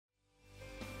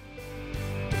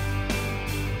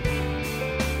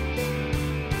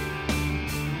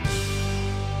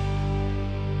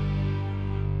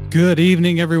Good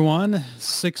evening, everyone.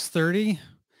 6:30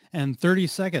 and 30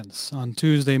 seconds on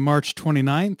Tuesday, March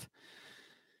 29th.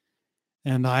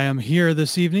 And I am here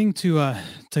this evening to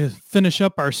finish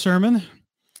up our sermon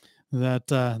that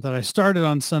I started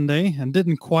on Sunday and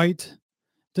didn't quite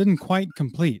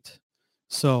complete.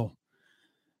 So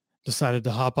decided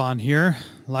to hop on here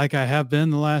like I have been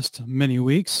the last many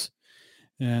weeks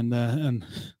and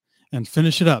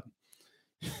finish it up.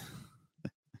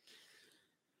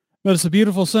 But it's a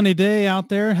beautiful sunny day out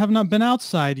there. Have not been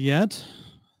outside yet,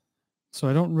 so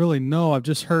I don't really know. I've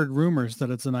just heard rumors that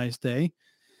it's a nice day.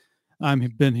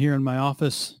 I've been here in my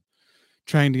office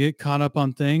trying to get caught up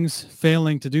on things,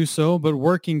 failing to do so, but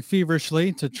working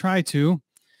feverishly to try to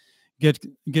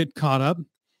get caught up.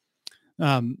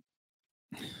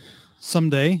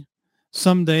 Someday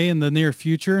in the near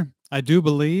future, I do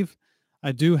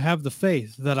have the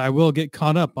faith that I will get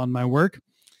caught up on my work.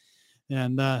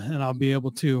 And I'll be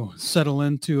able to settle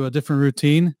into a different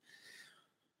routine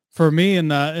for me.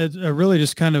 And it really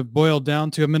just kind of boiled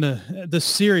down to,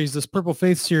 this Purple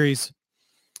Faith series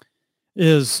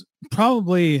is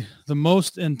probably the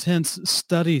most intense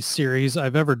study series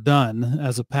I've ever done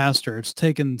as a pastor. It's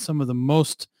taken some of the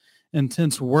most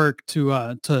intense work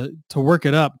to work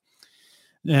it up.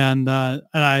 And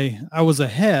I was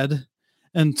ahead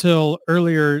until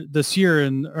earlier this year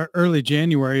in early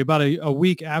January, about a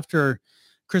week after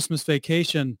Christmas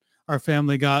vacation. Our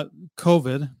family got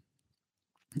COVID,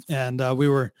 and we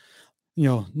were,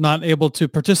 not able to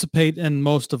participate in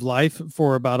most of life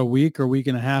for about a week or week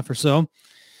and a half or so.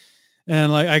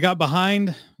 And I got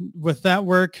behind with that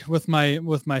work, with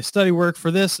my study work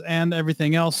for this and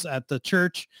everything else at the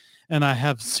church. And I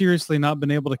have seriously not been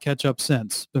able to catch up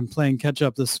since. Been playing catch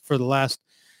up for the last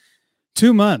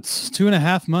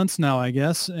 2.5 months now, I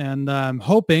guess. And I'm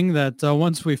hoping that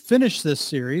once we finish this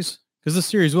series, because this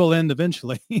series will end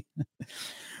eventually,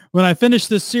 when we finish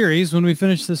this series,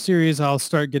 I'll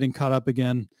start getting caught up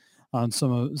again on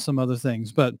some other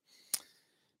things. But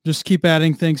just keep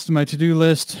adding things to my to-do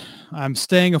list. I'm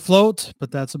staying afloat,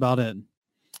 but that's about it.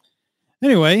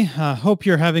 Anyway, hope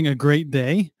you're having a great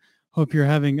day. Hope you're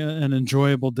having an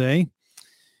enjoyable day.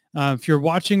 If you're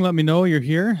watching, let me know you're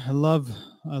here. I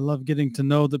love getting to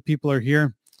know that people are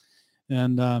here,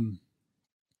 and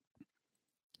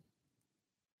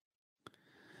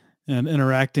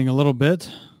interacting a little bit.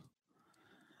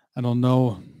 I don't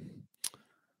know.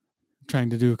 I'm trying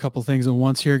to do a couple things at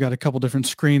once here. Got a couple different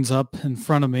screens up in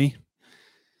front of me.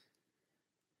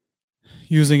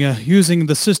 Using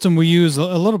the system we use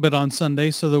a little bit on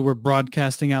Sunday, so that we're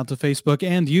broadcasting out to Facebook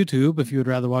and YouTube. If you would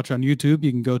rather watch on YouTube,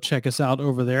 you can go check us out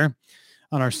over there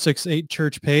on our 6-8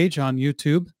 church page on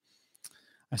YouTube.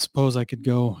 I suppose I could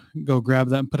go grab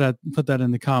that and put that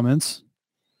in the comments.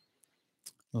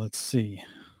 Let's see.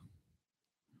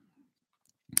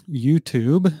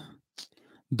 YouTube.com.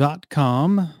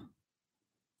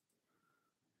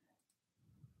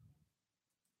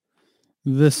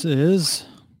 This is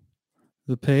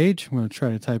the page. I'm going to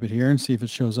try to type it here and see if it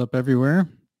shows up everywhere.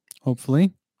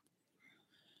 Hopefully.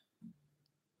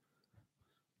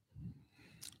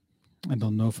 I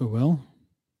don't know if it will,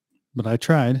 but I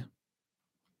tried.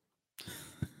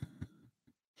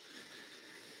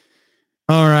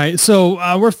 All right, so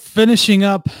we're finishing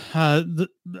up the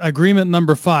agreement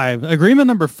number 5. Agreement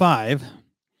number 5,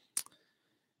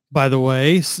 by the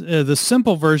way, the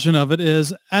simple version of it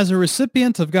is, as a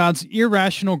recipient of God's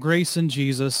irrational grace in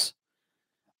Jesus,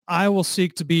 I will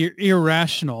seek to be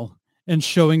irrational in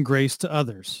showing grace to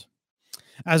others.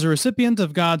 As a recipient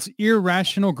of God's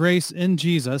irrational grace in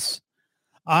Jesus,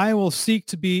 I will seek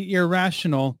to be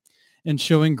irrational in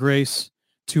showing grace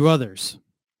to others.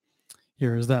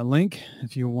 Here is that link.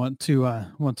 If you want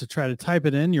to try to type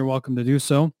it in, you're welcome to do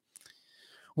so.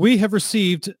 We have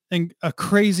received a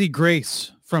crazy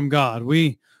grace from God.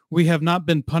 We have not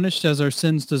been punished as our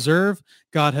sins deserve.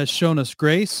 God has shown us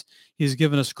grace. He's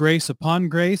given us grace upon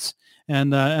grace,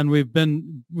 and we've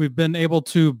been able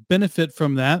to benefit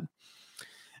from that,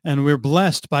 and we're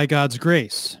blessed by God's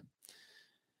grace.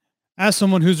 As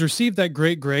someone who's received that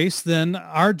great grace, then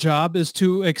our job is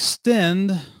to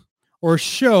extend or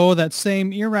show that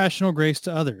same irrational grace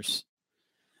to others.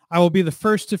 I will be the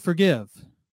first to forgive,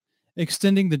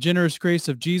 extending the generous grace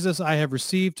of Jesus I have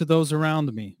received to those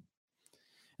around me.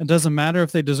 It doesn't matter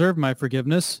if they deserve my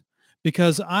forgiveness,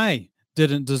 because I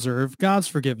didn't deserve God's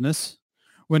forgiveness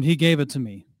when he gave it to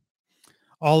me.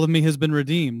 All of me has been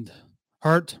redeemed,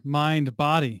 heart, mind,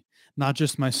 body, not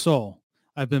just my soul.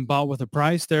 I've been bought with a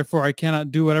price, therefore I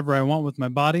cannot do whatever I want with my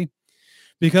body.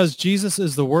 Because Jesus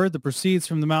is the word that proceeds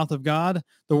from the mouth of God,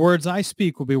 the words I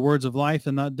speak will be words of life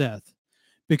and not death.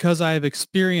 Because I have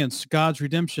experienced God's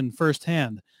redemption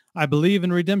firsthand, I believe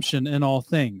in redemption in all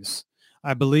things.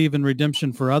 I believe in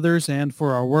redemption for others and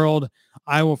for our world.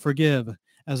 I will forgive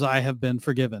as I have been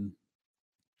forgiven.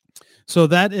 So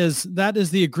that is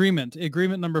the agreement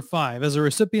number 5. As a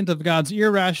recipient of God's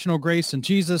irrational grace in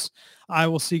Jesus, I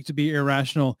will seek to be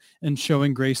irrational in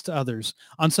showing grace to others.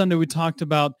 On Sunday, we talked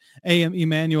about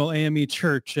Emmanuel AME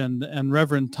Church and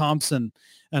Reverend Thompson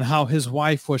and how his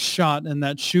wife was shot in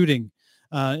that shooting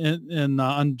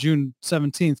on June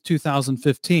 17th,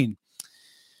 2015.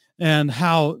 And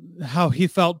how he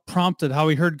felt prompted, how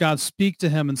he heard God speak to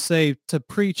him and say to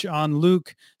preach on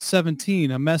Luke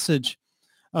 17, a message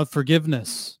of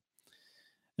forgiveness.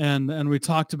 And we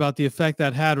talked about the effect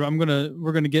that had.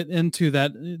 We're gonna get into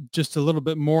that just a little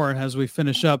bit more as we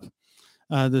finish up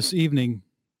this evening.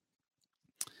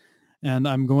 And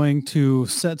I'm going to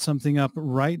set something up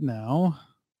right now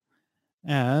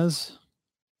as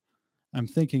I'm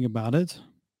thinking about it,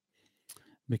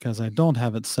 because I don't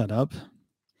have it set up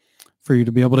for you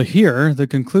to be able to hear the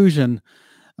conclusion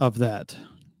of that.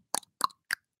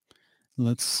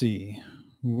 Let's see.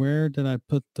 Where did I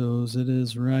put those? It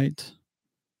is right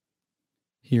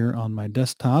here on my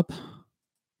desktop.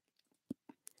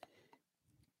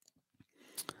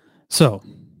 So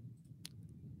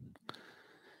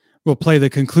we'll play the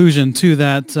conclusion to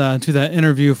that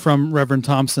interview from Reverend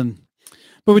Thompson.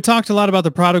 But we talked a lot about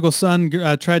the prodigal son,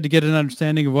 tried to get an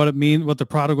understanding of what the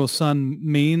prodigal son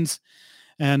means.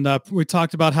 And we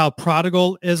talked about how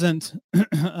prodigal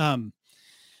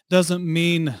doesn't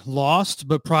mean lost,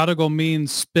 but prodigal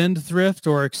means spendthrift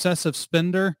or excessive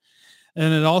spender.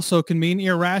 And it also can mean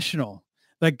irrational,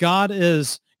 that God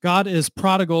is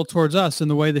prodigal towards us in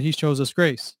the way that he shows us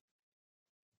grace.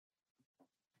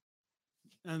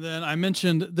 And then I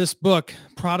mentioned this book,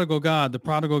 The Prodigal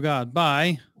God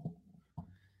by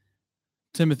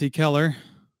Timothy Keller.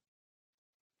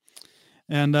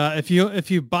 And if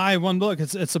you buy one book,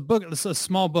 it's a book. It's a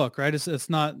small book, right? It's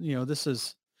not, this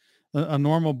is a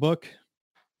normal book.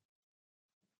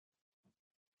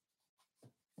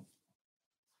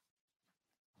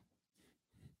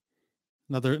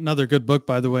 Another good book,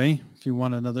 by the way, if you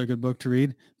want another good book to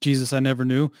read. Jesus I Never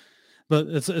Knew. But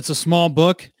it's a small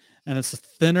book, and it's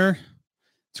thinner.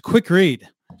 It's a quick read.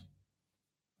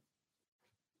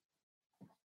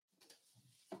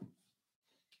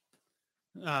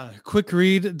 Quick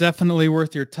read, definitely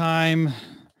worth your time.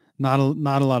 Not a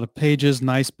lot of pages,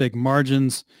 nice big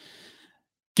margins.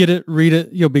 Get it, read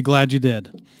it. You'll be glad you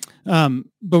did.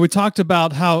 But we talked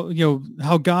about how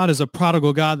God is a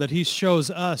prodigal God, that he shows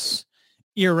us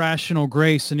irrational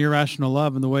grace and irrational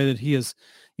love in the way that he has,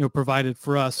 provided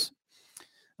for us.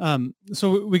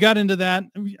 So we got into that.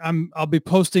 I'll be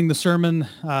posting the sermon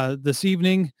this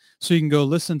evening, so you can go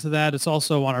listen to that. It's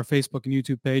also on our Facebook and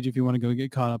YouTube page if you want to go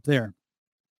get caught up there.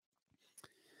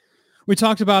 We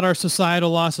talked about our societal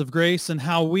loss of grace and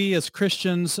how we as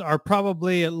Christians are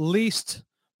probably at least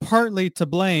partly to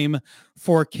blame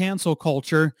for cancel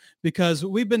culture, because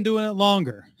we've been doing it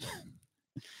longer.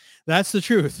 That's the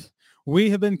truth. We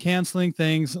have been canceling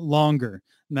things longer.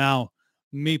 Now,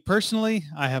 me personally,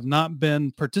 I have not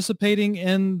been participating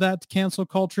in that cancel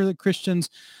culture that Christians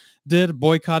did,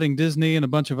 boycotting Disney and a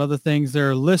bunch of other things.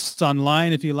 There are lists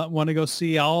online if you want to go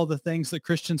see all the things that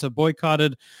Christians have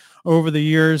boycotted over the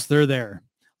years. They're there.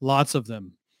 Lots of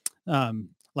them.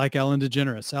 Like Ellen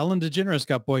DeGeneres. Ellen DeGeneres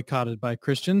got boycotted by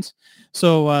Christians.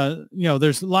 So,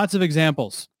 there's lots of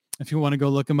examples if you want to go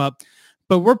look them up.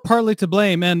 But we're partly to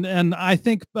blame. And I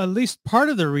think at least part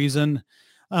of the reason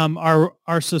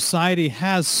our society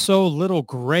has so little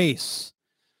grace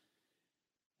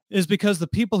is because the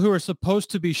people who are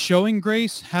supposed to be showing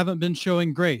grace haven't been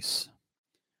showing grace.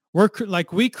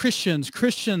 We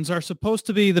Christians are supposed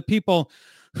to be the people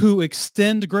who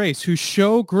extend grace, who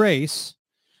show grace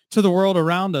to the world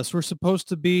around us. We're supposed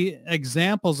to be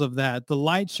examples of that, the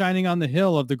light shining on the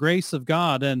hill of the grace of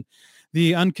God and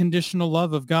the unconditional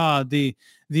love of God, the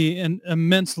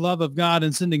immense love of God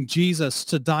in sending Jesus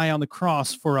to die on the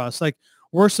cross for us. Like,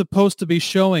 we're supposed to be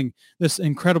showing this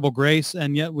incredible grace,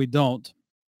 and yet we don't.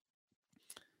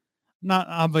 Not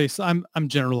obvious. I'm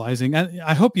generalizing.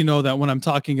 I hope you know that when I'm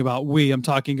talking about I'm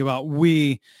talking about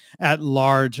we at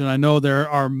large. And I know there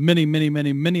are many, many,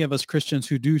 many, many of us Christians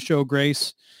who do show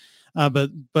grace.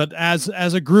 But as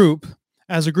a group,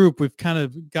 we've kind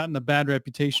of gotten a bad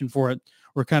reputation for it.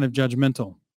 We're kind of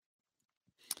judgmental.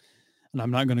 And I'm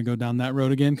not going to go down that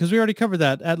road again, because we already covered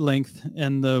that at length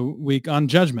in the week on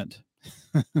judgment.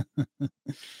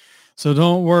 So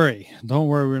don't worry.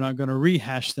 We're not going to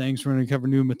rehash things. We're going to cover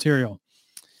new material.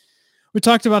 We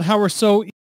talked about how we're so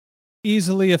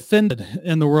easily offended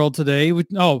in the world today.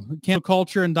 Cancel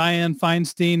culture and Dianne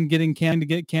Feinstein getting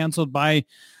canceled by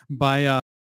by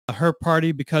her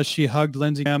party because she hugged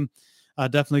Lindsey Graham.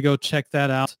 Definitely go check that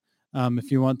out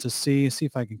if you want to see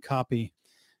if I can copy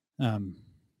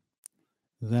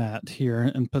that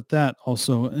here and put that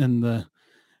also in the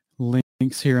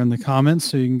links here in the comments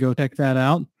so you can go check that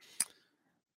out.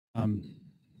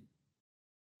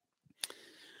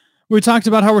 We talked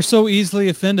about how we're so easily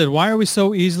offended. Why are we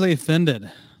so easily offended?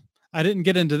 I didn't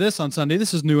get into this on Sunday.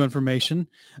 This is new information.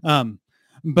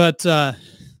 But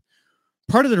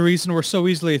part of the reason we're so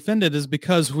easily offended is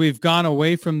because we've gone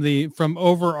away from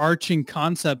overarching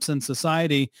concepts in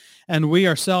society, and we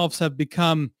ourselves have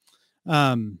become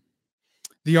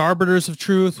the arbiters of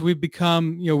truth. We've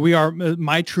become, we are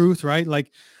my truth, right? Like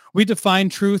we define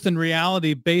truth and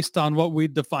reality based on what we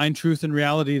define truth and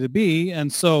reality to be.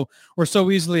 And so we're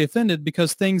so easily offended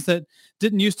because things that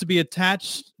didn't used to be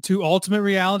attached to ultimate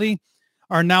reality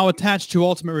are now attached to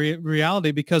ultimate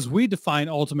reality because we define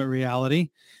ultimate reality.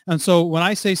 And so when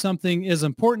I say something is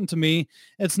important to me,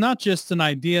 it's not just an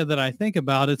idea that I think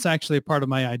about, it's actually a part of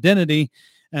my identity.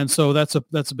 And so that's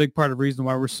a big part of the reason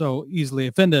why we're so easily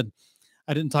offended.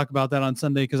 I didn't talk about that on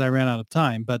Sunday because I ran out of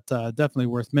time, but definitely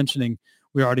worth mentioning.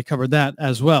 We already covered that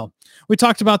as well. We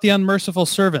talked about the unmerciful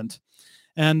servant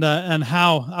and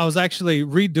how I was actually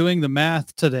redoing the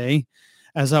math today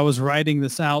as I was writing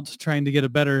this out, trying to get a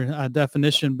better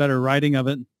definition, better writing of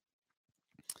it.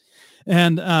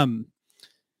 And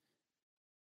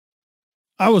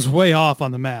I was way off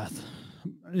on the math.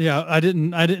 Yeah, I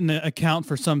didn't account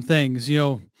for some things.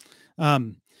 It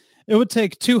would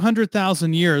take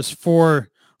 200,000 years for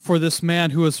this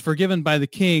man who was forgiven by the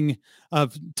king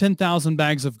of 10,000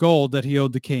 bags of gold that he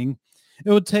owed the king.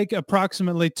 It would take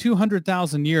approximately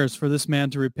 200,000 years for this man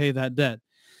to repay that debt.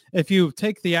 If you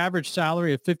take the average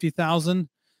salary of 50,000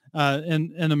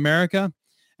 in America,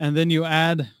 and then you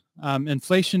add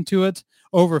inflation to it,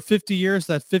 over 50 years,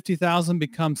 that 50,000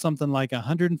 becomes something like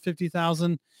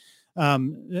 150,000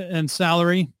 in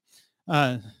salary.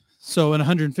 So in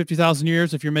 150,000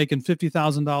 years, if you're making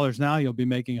 $50,000 now, you'll be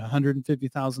making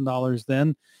 $150,000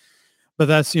 then. But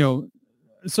that's,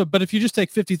 but if you just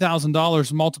take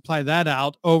 $50,000, multiply that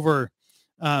out over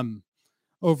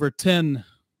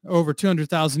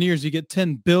 200,000 years, you get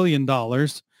 $10 billion.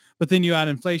 But then you add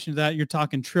inflation to that, you're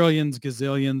talking trillions,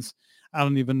 gazillions. I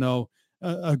don't even know,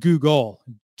 a Google,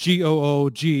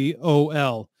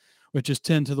 GOOGOL, which is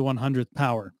 10 to the 100th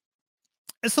power.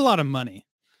 It's a lot of money.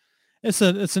 It's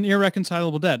an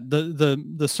irreconcilable debt.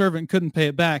 The servant couldn't pay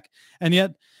it back. And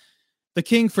yet the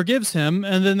king forgives him.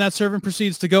 And then that servant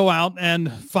proceeds to go out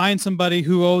and find somebody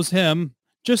who owes him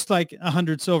just like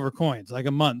 100 silver coins, like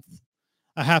a month,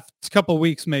 a couple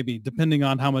weeks, maybe, depending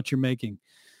on how much you're making.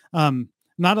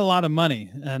 Not a lot of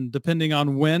money. And depending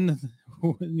on when,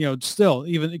 still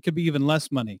even, it could be even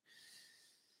less money.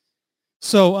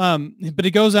 So, but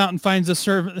he goes out and finds the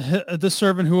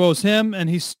servant who owes him, and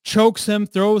he chokes him,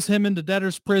 throws him into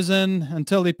debtor's prison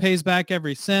until he pays back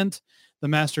every cent. The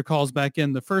master calls back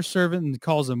in the first servant and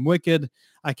calls him wicked.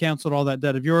 I canceled all that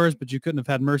debt of yours, but you couldn't have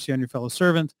had mercy on your fellow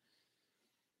servant.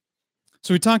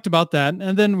 So we talked about that,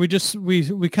 and then we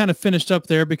kind of finished up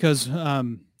there because,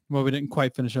 we didn't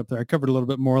quite finish up there. I covered a little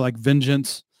bit more like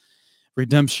vengeance,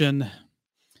 redemption,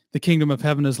 the kingdom of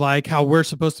heaven is like, how we're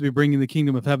supposed to be bringing the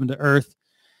kingdom of heaven to earth,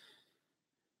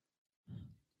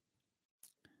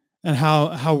 and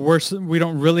how we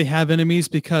don't really have enemies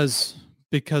because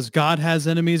God has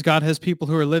enemies. God has people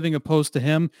who are living opposed to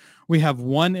him. We have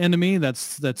one enemy,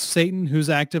 that's Satan, who's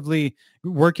actively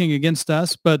working against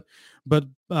us. But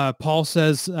Paul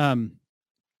says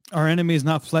our enemy is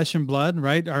not flesh and blood,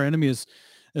 right? Our enemy is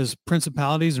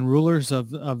principalities and rulers of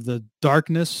the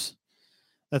darkness.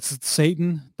 That's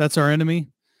Satan. That's our enemy.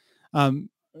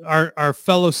 Our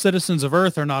fellow citizens of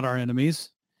earth are not our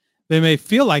enemies. They may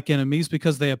feel like enemies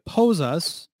because they oppose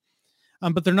us,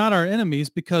 but they're not our enemies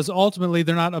because ultimately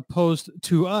they're not opposed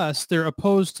to us. They're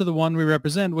opposed to the one we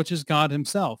represent, which is God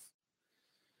himself.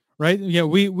 Right? Yeah,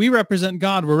 we represent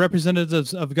God. We're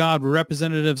representatives of God. We're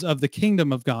representatives of the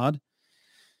kingdom of God.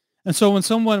 And so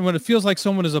when it feels like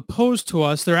someone is opposed to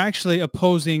us, they're actually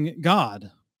opposing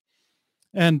God.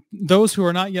 And those who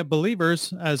are not yet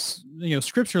believers, as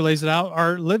Scripture lays it out,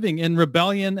 are living in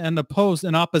rebellion and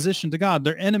in opposition to God.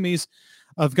 They're enemies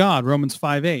of God, Romans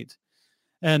 5:8.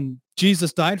 And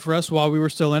Jesus died for us while we were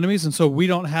still enemies, and so we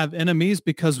don't have enemies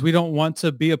because we don't want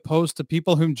to be opposed to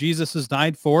people whom Jesus has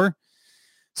died for.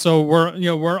 So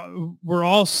we're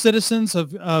all citizens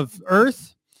of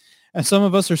earth, and some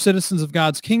of us are citizens of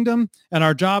God's kingdom, and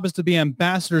our job is to be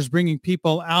ambassadors, bringing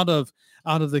people out of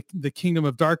the kingdom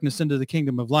of darkness into the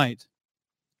kingdom of light.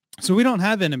 So we don't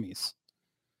have enemies.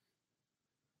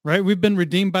 right? We've been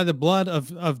redeemed by the blood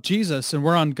of Jesus, and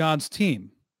we're on God's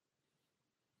team.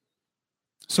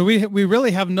 So we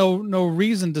really have no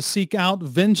reason to seek out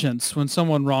vengeance when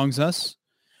someone wrongs us.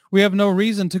 We have no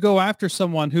reason to go after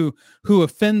someone who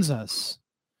offends us,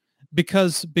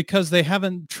 because they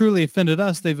haven't truly offended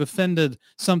us. They've offended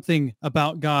something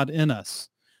about God in us.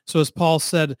 So as Paul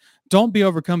said, don't be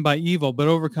overcome by evil, but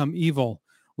overcome evil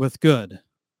with good.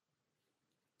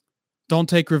 Don't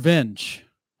take revenge,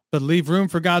 but leave room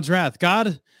for God's wrath.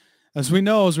 God, as we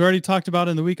know, as we already talked about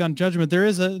in the week on judgment, there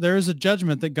is a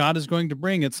judgment that God is going to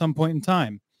bring at some point in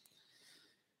time.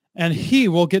 And he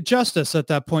will get justice at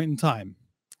that point in time.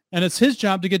 And it's his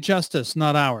job to get justice,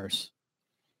 not ours.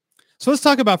 So let's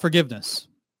talk about forgiveness.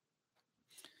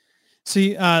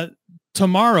 See,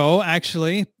 tomorrow,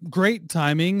 actually, great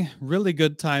timing, really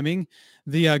good timing.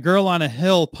 The Girl on a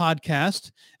Hill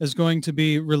podcast is going to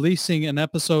be releasing an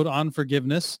episode on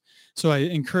forgiveness. So I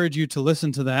encourage you to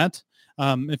listen to that.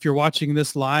 If you're watching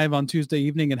this live on Tuesday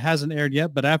evening, it hasn't aired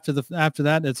yet, but after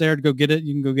that, it's aired. Go get it.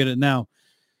 You can go get it now.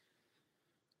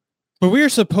 But we are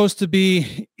supposed to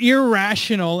be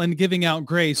irrational in giving out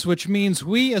grace, which means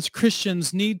we as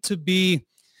Christians need to be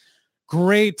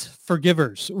great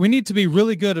forgivers. We need to be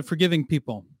really good at forgiving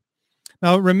people.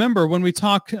 Now, remember, when we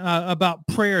talk about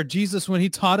prayer, Jesus, when he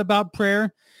taught about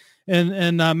prayer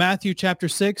in Matthew chapter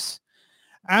 6,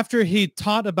 after he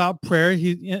taught about prayer,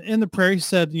 in the prayer, he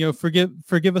said,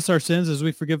 forgive us our sins as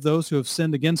we forgive those who have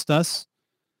sinned against us.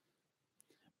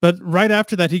 But right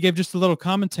after that, he gave just a little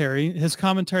commentary. His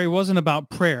commentary wasn't about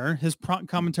prayer. His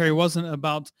commentary wasn't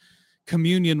about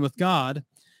communion with God.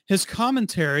 His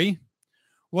commentary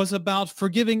was about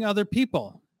forgiving other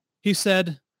people. He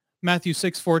said, Matthew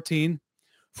 6:14,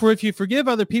 "For if you forgive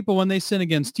other people when they sin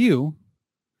against you,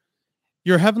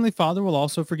 your heavenly Father will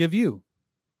also forgive you.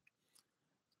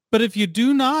 But if you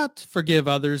do not forgive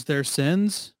others their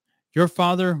sins, your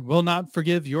Father will not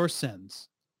forgive your sins."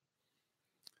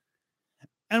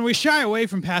 And we shy away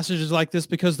from passages like this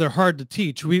because they're hard to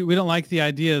teach. We don't like the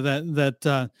idea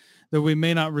that we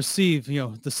may not receive,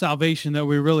 the salvation that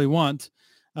we really want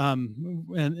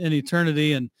in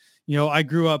eternity. And, I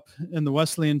grew up in the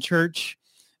Wesleyan Church,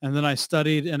 and then I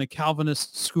studied in a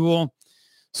Calvinist school.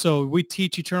 So we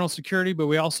teach eternal security, but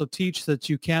we also teach that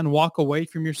you can walk away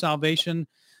from your salvation.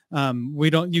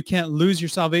 You can't lose your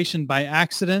salvation by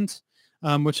accident.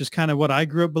 Which is kind of what I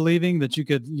grew up believing, that you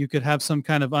could have some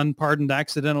kind of unpardoned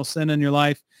accidental sin in your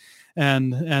life,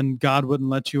 and God wouldn't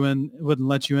let you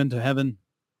into heaven.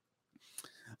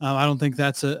 I don't think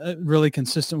that's a really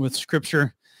consistent with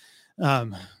Scripture.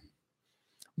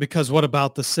 Because what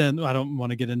about the sin? I don't want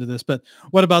to get into this, but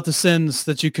what about the sins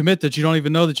that you commit that you don't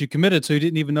even know that you committed? So you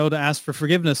didn't even know to ask for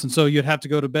forgiveness. And so you'd have to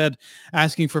go to bed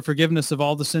asking for forgiveness of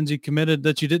all the sins you committed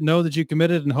that you didn't know that you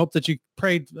committed, and hope that you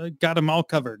prayed, got them all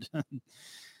covered.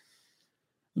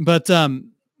 But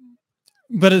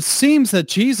it seems that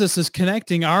Jesus is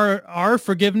connecting our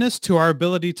forgiveness to our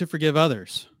ability to forgive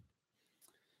others.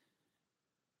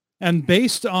 And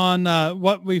based on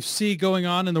what we see going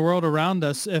on in the world around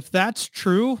us, if that's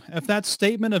true, if that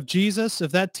statement of Jesus,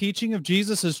 if that teaching of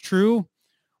Jesus is true,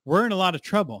 we're in a lot of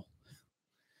trouble.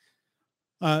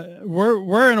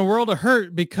 We're in a world of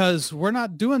hurt because we're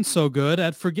not doing so good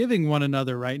at forgiving one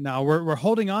another right now. We're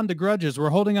holding on to grudges. We're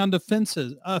holding on to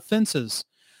offenses.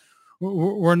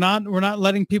 We're not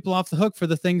letting people off the hook for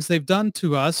the things they've done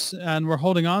to us, and we're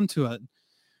holding on to it.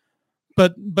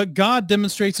 But God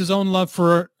demonstrates his own love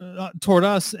toward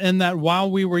us in that while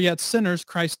we were yet sinners,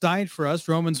 Christ died for us,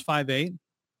 Romans 5:8.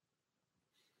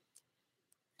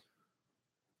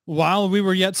 While we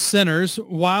were yet sinners,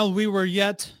 while we were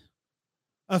yet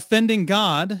offending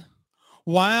God,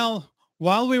 while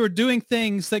we were doing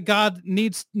things that God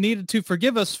needed to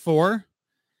forgive us for,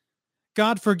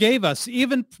 God forgave us.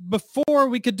 Even before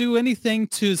we could do anything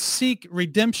to seek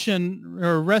redemption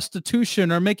or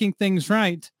restitution or making things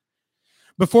right,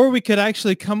 before we could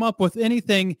actually come up with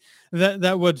anything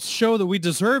that would show that we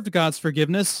deserved God's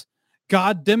forgiveness,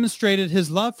 God demonstrated his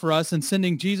love for us in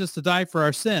sending Jesus to die for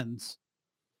our sins.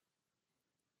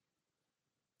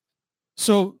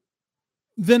 So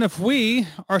then if we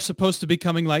are supposed to be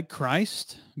becoming like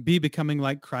Christ, be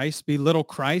little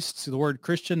Christ, the word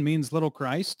Christian means little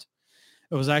Christ.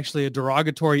 It was actually a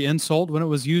derogatory insult when it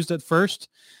was used at first.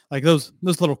 Like those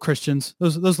little Christians,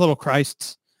 those little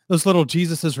Christs, those little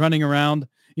Jesuses running around,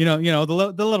 the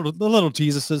little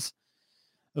Jesuses.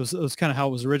 It was kind of how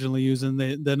it was originally used, and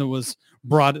then it was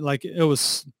brought, like it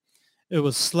was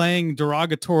slang,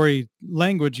 derogatory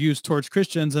language used towards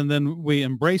Christians, and then we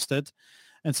embraced it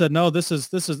and said, no,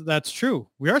 that's true.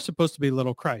 We are supposed to be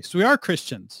little Christ. We are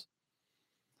Christians.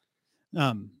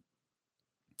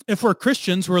 If we're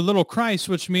Christians, we're little Christ,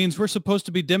 which means we're supposed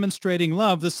to be demonstrating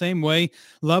love the same way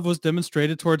love was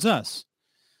demonstrated towards us.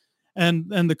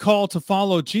 And the call to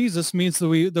follow Jesus means that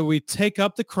we take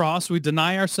up the cross, we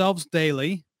deny ourselves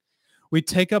daily, we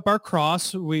take up our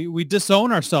cross, we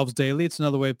disown ourselves daily. It's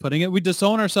another way of putting it. We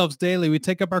disown ourselves daily. We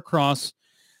take up our cross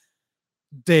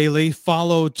daily,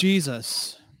 follow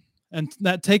Jesus. And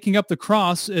that taking up the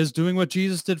cross is doing what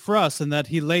Jesus did for us, and that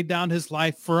he laid down his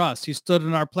life for us. He stood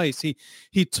in our place.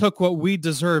 He took what we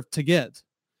deserved to get.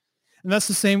 And that's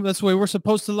the way we're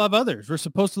supposed to love others. We're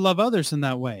supposed to love others in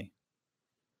that way.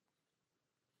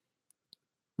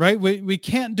 Right? We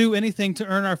can't do anything to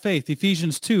earn our faith.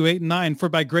 Ephesians 2:8-9, for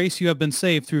by grace you have been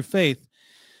saved through faith.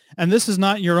 And this is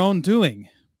not your own doing.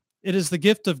 It is the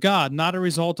gift of God, not a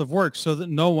result of works, so that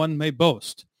no one may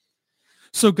boast.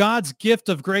 So God's gift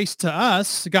of grace to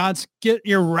us, God's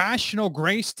irrational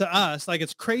grace to us, like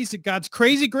it's crazy, God's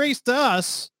crazy grace to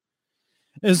us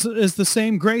is the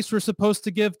same grace we're supposed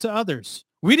to give to others.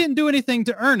 We didn't do anything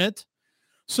to earn it,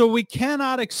 so we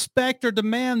cannot expect or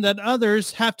demand that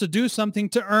others have to do something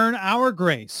to earn our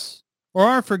grace or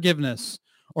our forgiveness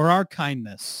or our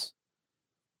kindness.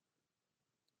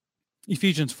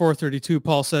 Ephesians 4:32,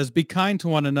 Paul says, be kind to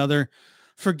one another,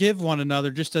 forgive one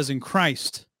another, just as in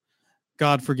Christ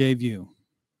God forgave you.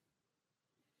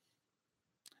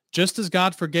 Just as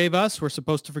God forgave us, we're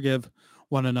supposed to forgive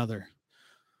one another.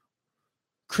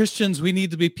 Christians, we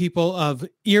need to be people of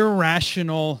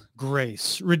irrational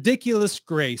grace, ridiculous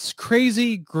grace,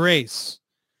 crazy grace,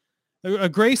 a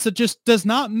grace that just does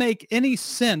not make any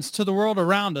sense to the world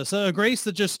around us, a grace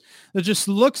that just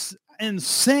looks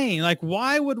insane. Like,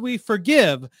 why would we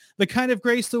forgive the kind of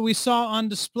grace that we saw on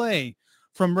display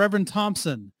from Reverend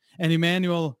Thompson and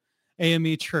Emmanuel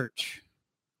AME Church?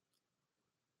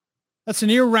 That's an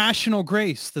irrational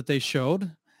grace that they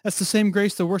showed. That's the same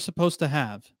grace that we're supposed to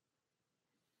have.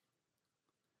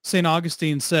 St.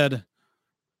 Augustine said,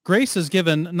 grace is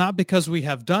given not because we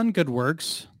have done good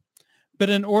works, but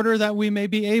in order that we may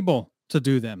be able to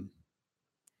do them.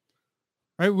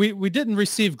 Right? We didn't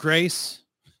receive grace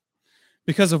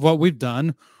because of what we've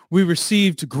done. We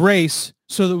received grace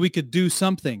so that we could do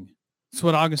something. That's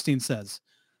what Augustine says.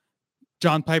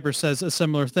 John Piper says a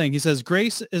similar thing. He says,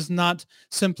 grace is not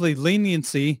simply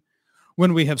leniency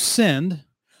when we have sinned.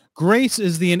 Grace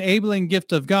is the enabling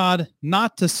gift of God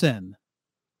not to sin.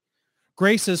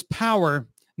 Grace is power,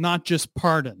 not just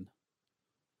pardon.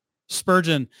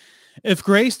 Spurgeon, if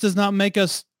grace does not make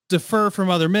us differ from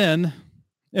other men,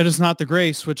 it is not the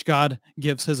grace which God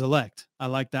gives his elect. I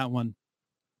like that one.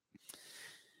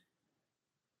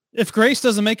 If grace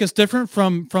doesn't make us different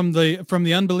from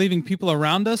the unbelieving people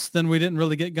around us, then we didn't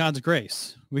really get God's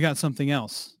grace. We got something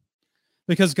else.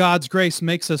 Because God's grace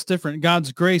makes us different.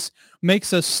 God's grace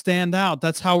makes us stand out.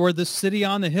 That's how we're the city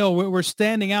on the hill. We're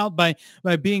standing out by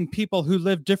being people who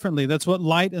live differently. That's what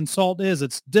light and salt is.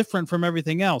 It's different from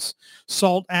everything else.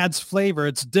 Salt adds flavor.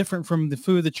 It's different from the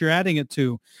food that you're adding it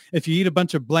to. If you eat a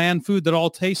bunch of bland food that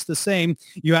all tastes the same,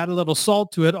 you add a little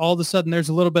salt to it, all of a sudden there's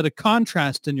a little bit of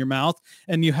contrast in your mouth,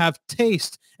 and you have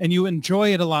taste, and you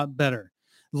enjoy it a lot better.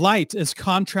 Light is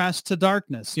contrast to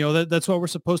darkness. You know, that's what we're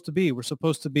supposed to be. We're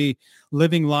supposed to be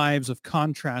living lives of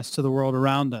contrast to the world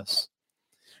around us.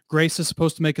 Grace is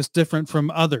supposed to make us different from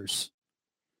others.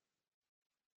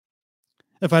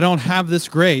 If I don't have this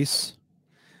grace,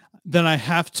 then I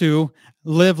have to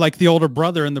live like the older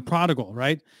brother in the prodigal,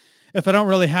 right? If I don't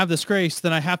really have this grace,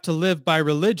 then I have to live by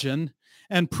religion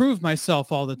and prove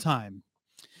myself all the time.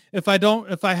 If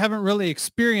I haven't really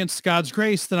experienced God's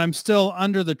grace, then I'm still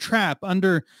under the trap,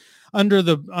 under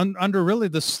really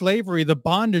the slavery, the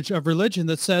bondage of religion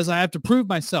that says I have to prove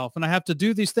myself and I have to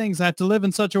do these things. I have to live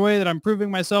in such a way that I'm proving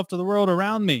myself to the world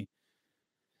around me.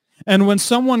 And when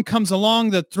someone comes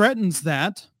along that threatens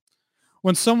that,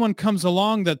 when someone comes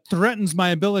along that threatens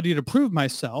my ability to prove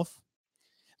myself,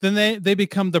 then they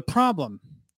become the problem.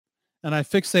 And I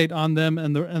fixate on them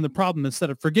and the problem. Instead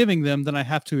of forgiving them, then I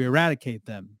have to eradicate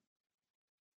them.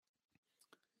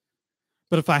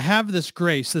 But if I have this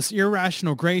grace, this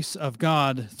irrational grace of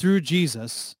God through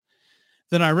Jesus,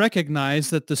 then I recognize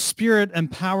that the Spirit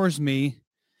empowers me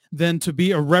then to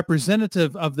be a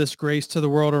representative of this grace to the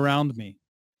world around me.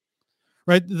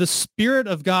 Right? The Spirit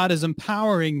of God is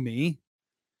empowering me.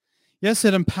 Yes,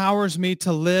 it empowers me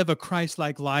to live a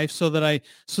Christ-like life so that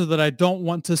I don't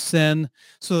want to sin,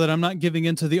 so that I'm not giving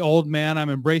into the old man, I'm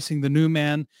embracing the new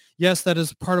man. Yes, that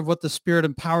is part of what the Spirit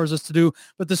empowers us to do,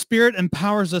 but the Spirit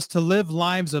empowers us to live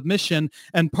lives of mission,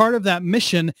 and part of that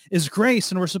mission is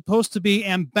grace, and we're supposed to be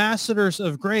ambassadors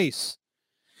of grace.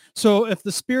 So if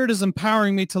the Spirit is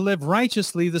empowering me to live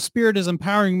righteously, the Spirit is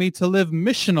empowering me to live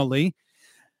missionally,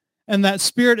 And that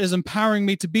Spirit is empowering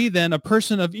me to be then a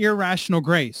person of irrational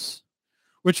grace,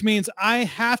 which means I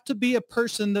have to be a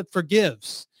person that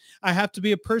forgives. I have to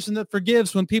be a person that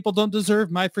forgives when people don't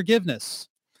deserve my forgiveness.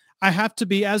 I have to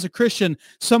be, as a Christian,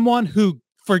 someone who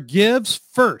forgives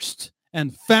first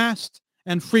and fast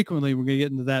and frequently. We're going to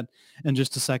get into that in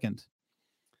just a second.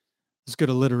 It's good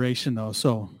alliteration, though,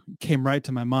 so it came right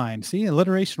to my mind. See,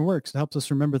 alliteration works. It helps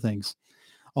us remember things.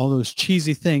 All those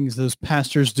cheesy things those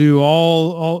pastors do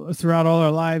all throughout all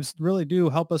our lives really do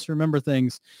help us remember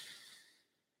things.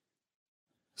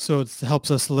 So it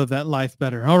helps us live that life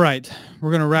better. All right,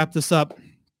 we're going to wrap this up.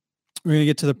 We're going to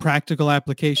get to the practical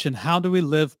application. How do we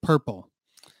live purple?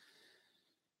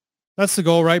 That's the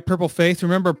goal, right? Purple faith.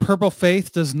 Remember, purple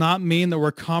faith does not mean that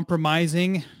we're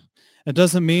compromising. It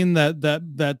doesn't mean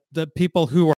that people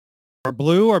who are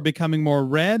blue are becoming more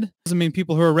red. It doesn't mean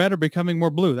people who are red are becoming more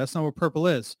blue. That's not what purple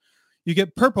is. You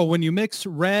get purple when you mix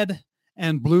red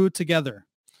and blue together.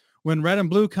 When red and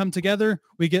blue come together,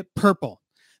 we get purple.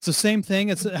 It's the same thing.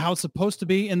 It's how it's supposed to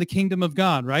be in the kingdom of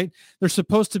God, right? There's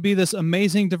supposed to be this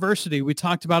amazing diversity. We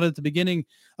talked about it at the beginning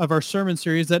of our sermon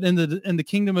series that in the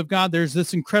kingdom of God, there's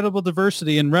this incredible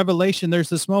diversity. In Revelation, there's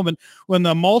this moment when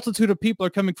the multitude of people are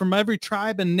coming from every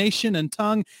tribe and nation and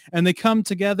tongue, and they come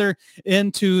together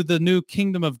into the new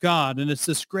kingdom of God. And it's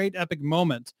this great epic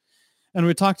moment. And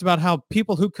we talked about how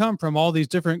people who come from all these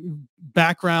different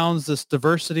backgrounds, this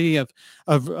diversity of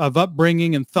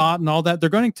upbringing and thought and all that, they're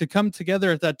going to come together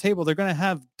at that table. They're going to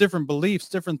have different beliefs,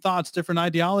 different thoughts, different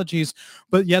ideologies,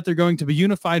 but yet they're going to be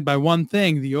unified by one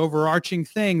thing, the overarching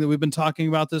thing that we've been talking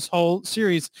about this whole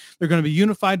series. They're going to be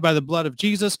unified by the blood of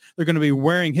Jesus. They're going to be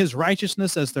wearing his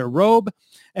righteousness as their robe,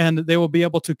 and they will be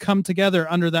able to come together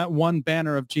under that one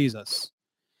banner of Jesus.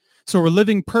 So we're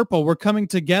living purple. We're coming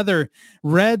together,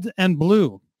 red and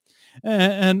blue,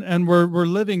 and we're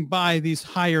living by these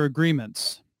higher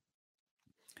agreements.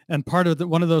 And part of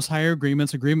one of those higher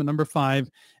agreements, agreement number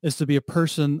 5, is to be a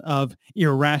person of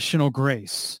irrational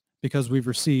grace because we've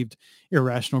received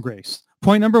irrational grace.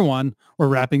 Point number 1, we're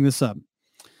wrapping this up.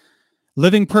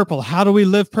 Living purple. How do we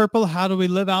live purple? How do we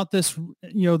live out this,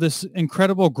 this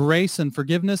incredible grace and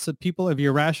forgiveness of people of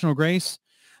irrational grace?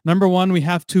 Number 1, we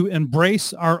have to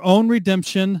embrace our own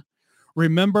redemption,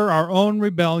 remember our own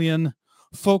rebellion,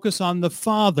 focus on the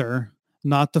Father,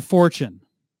 not the fortune.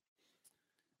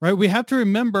 Right? We have to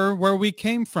remember where we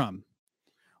came from.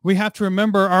 We have to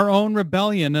remember our own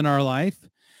rebellion in our life,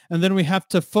 and then we have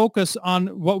to focus on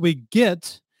what we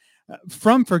get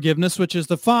from forgiveness, which is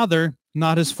the Father,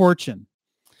 not his fortune.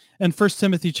 In 1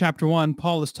 Timothy chapter 1,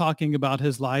 Paul is talking about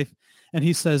his life. And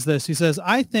he says this, he says,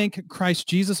 I thank Christ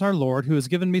Jesus our Lord, who has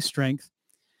given me strength,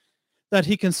 that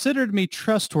he considered me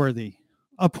trustworthy,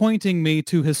 appointing me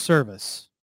to his service.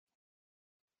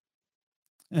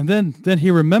 And then he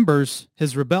remembers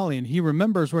his rebellion. He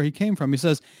remembers where he came from. He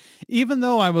says, even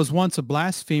though I was once a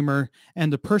blasphemer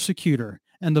and a persecutor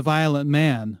and a violent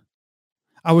man,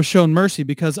 I was shown mercy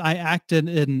because I acted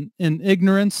in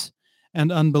ignorance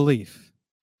and unbelief.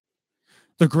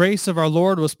 The grace of our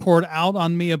Lord was poured out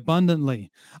on me abundantly,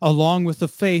 along with the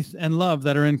faith and love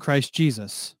that are in Christ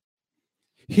Jesus.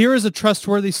 Here is a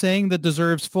trustworthy saying that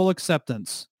deserves full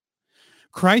acceptance.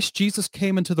 Christ Jesus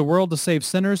came into the world to save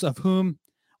sinners, of whom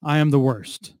I am the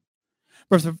worst.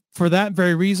 But for that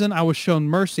very reason, I was shown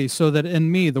mercy, so that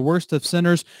in me, the worst of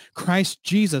sinners, Christ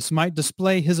Jesus might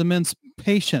display his immense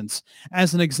patience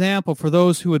as an example for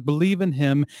those who would believe in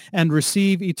him and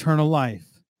receive eternal life.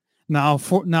 Now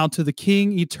to the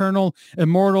King, eternal,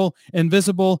 immortal,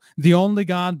 invisible, the only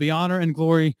God, be honor and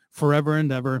glory forever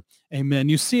and ever. Amen.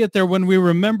 You see it there when we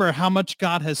remember how much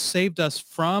God has saved us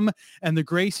from and the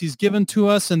grace he's given to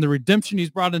us and the redemption he's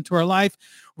brought into our life.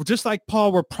 We're just like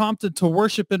Paul, we're prompted to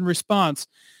worship in response.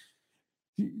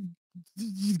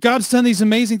 God's done these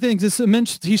amazing things.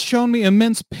 He's shown me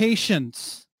immense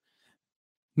patience.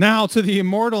 Now to the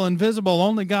immortal, invisible,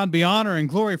 only God be honor and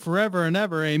glory forever and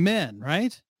ever. Amen.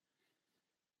 Right?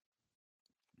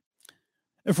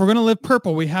 If we're going to live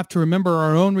purple, we have to remember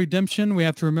our own redemption. We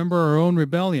have to remember our own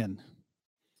rebellion.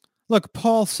 Look,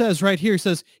 Paul says right here, he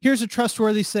says, here's a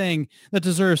trustworthy saying that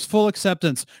deserves full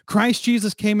acceptance. Christ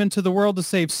Jesus came into the world to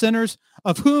save sinners,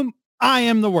 of whom I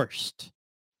am the worst.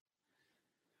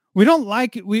 We don't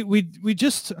like it. We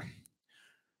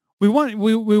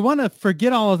want to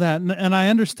forget all of that. And I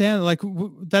understand,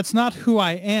 that's not who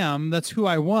I am. That's who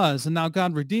I was. And now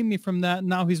God redeemed me from that. And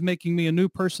now he's making me a new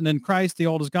person in Christ. The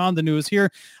old is gone. The new is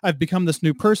here. I've become this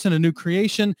new person, a new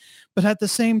creation. But at the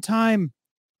same time,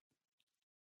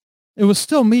 it was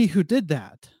still me who did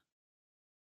that.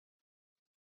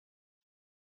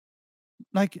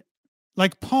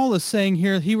 Like Paul is saying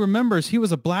here, he remembers he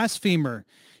was a blasphemer.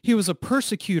 He was a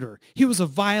persecutor. He was a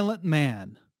violent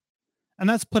man. And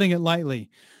that's putting it lightly.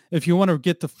 If you want to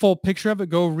get the full picture of it,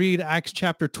 go read Acts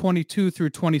chapter 22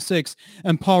 through 26.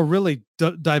 And Paul really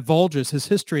divulges his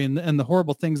history and the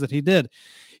horrible things that he did.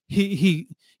 He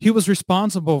was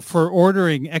responsible for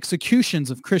ordering executions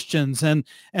of Christians and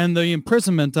the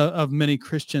imprisonment of many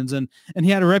Christians. And he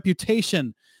had a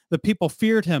reputation that people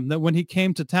feared him, that when he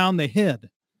came to town, they hid.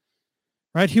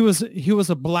 Right? He was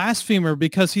a blasphemer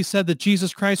because he said that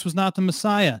Jesus Christ was not the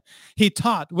Messiah. He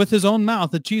taught with his own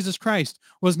mouth that Jesus Christ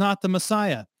was not the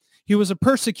Messiah. He was a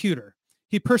persecutor.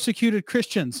 He persecuted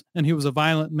Christians, and he was a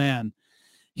violent man.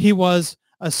 He was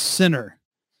a sinner.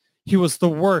 He was the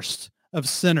worst of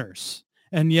sinners.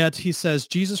 And yet he says,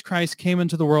 Jesus Christ came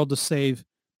into the world to save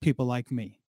people like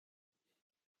me.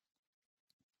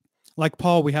 Like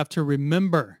Paul, we have to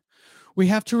remember. We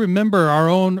have to remember our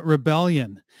own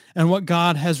rebellion and what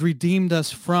God has redeemed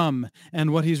us from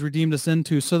and what he's redeemed us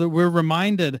into, so that we're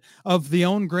reminded of the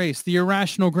own grace, the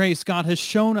irrational grace God has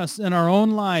shown us in our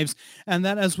own lives. And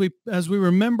that as we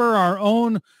remember our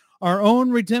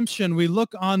own redemption, we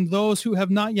look on those who have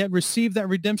not yet received that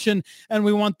redemption, and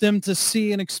we want them to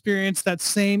see and experience that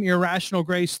same irrational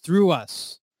grace through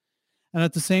us. And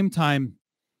at the same time,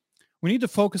 we need to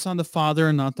focus on the Father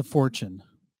and not the fortune.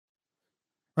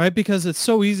 Right? Because it's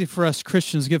so easy for us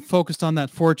Christians to get focused on that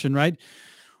fortune, right?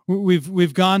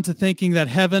 We've gone to thinking that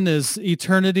heaven is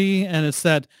eternity, and it's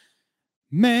that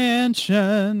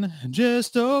mansion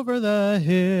just over the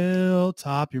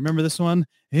hilltop. You remember this one?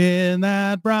 In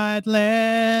that bright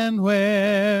land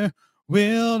where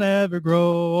we'll never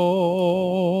grow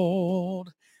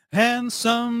old. And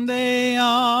someday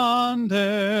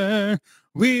yonder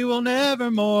we will never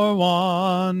more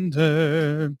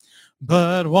wander,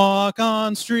 but walk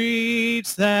on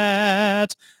streets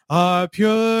that are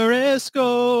purest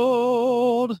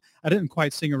gold. I didn't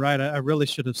quite sing it right. I really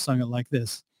should have sung it like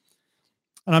this.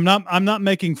 And I'm not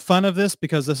making fun of this,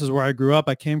 because this is where I grew up.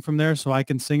 I came from there, so I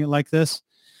can sing it like this.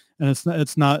 And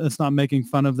it's not making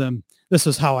fun of them. This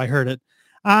is how I heard it.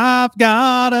 I've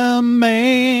got a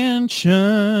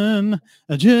mansion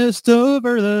just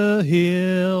over the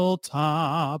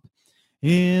hilltop,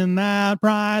 in that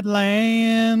bright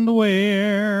land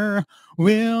where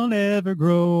we'll never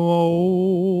grow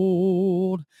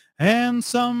old. And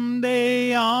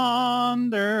someday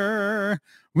yonder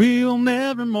we'll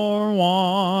never more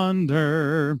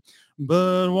wander,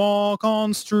 but walk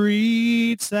on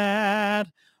streets that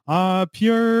are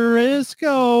purest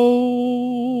gold.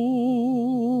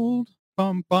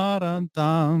 Bum, ba-dum,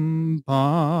 dum,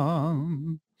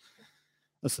 bum.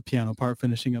 That's the piano part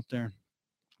finishing up there.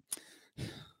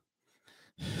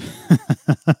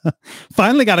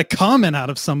 Finally got a comment out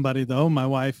of somebody, though. My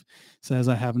wife says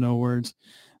I have no words.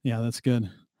 Yeah, that's good.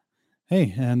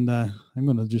 Hey, and I'm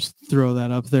going to just throw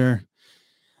that up there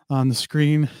on the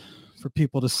screen for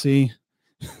people to see.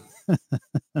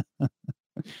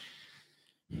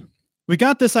 We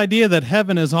got this idea that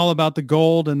heaven is all about the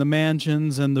gold and the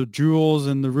mansions and the jewels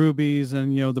and the rubies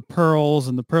and, the pearls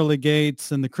and the pearly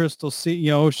gates and the crystal sea,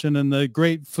 ocean and the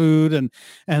great food and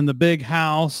the big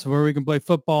house where we can play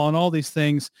football and all these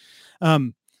things.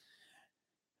 And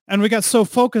we got so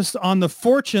focused on the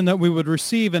fortune that we would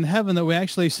receive in heaven that we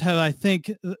actually have, I think,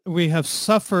 we have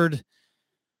suffered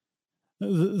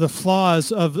the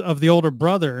flaws of the older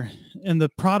brother and the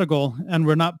prodigal, and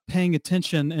we're not paying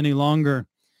attention any longer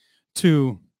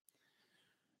to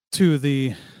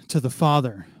the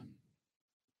Father.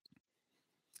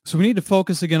 So we need to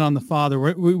focus again on the Father.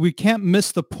 We can't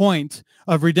miss the point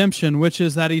of redemption, which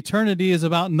is that eternity is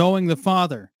about knowing the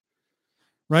Father,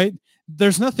 right?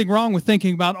 There's nothing wrong with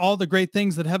thinking about all the great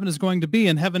things that heaven is going to be,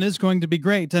 and heaven is going to be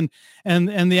great, and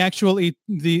the actual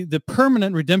the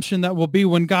permanent redemption that will be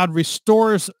when God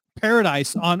restores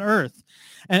paradise on earth.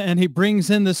 And he brings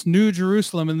in this new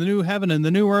Jerusalem and the new heaven and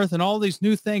the new earth and all these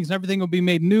new things, and everything will be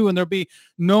made new, and there'll be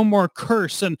no more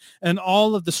curse and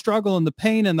all of the struggle and the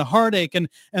pain and the heartache and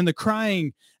the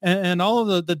crying and all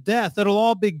of the death. That'll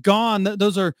all be gone.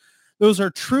 Those are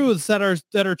truths that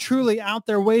are truly out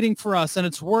there waiting for us, and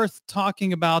it's worth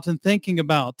talking about and thinking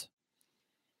about.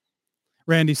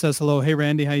 Randy says hello. Hey,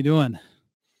 Randy, how you doing?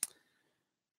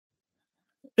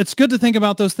 It's good to think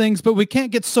about those things, but we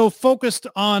can't get so focused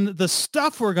on the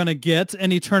stuff we're going to get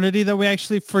in eternity that we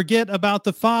actually forget about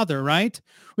the Father, right?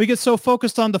 We get so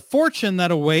focused on the fortune that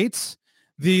awaits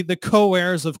the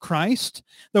co-heirs of Christ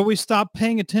that we stop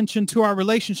paying attention to our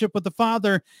relationship with the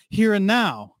Father here and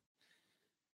now.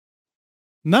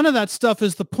 None of that stuff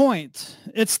is the point.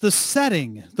 It's the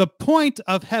setting. The point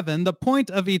of heaven, the point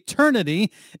of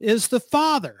eternity is the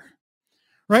Father.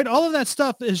 right? All of that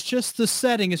stuff is just the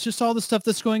setting. It's just all the stuff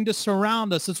that's going to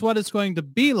surround us. It's what it's going to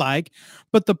be like.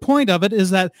 But the point of it is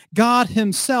that God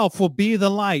himself will be the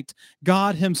light.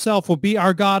 God himself will be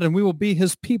our God, and we will be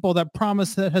his people. That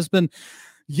promise that has been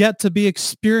yet to be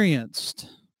experienced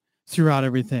throughout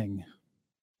everything.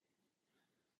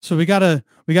 So we gotta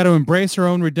embrace our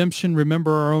own redemption,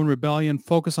 remember our own rebellion,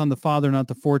 focus on the Father, not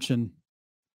the fortune.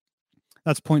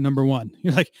 That's point number one.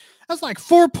 You're like, that's like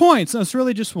 4 points. That's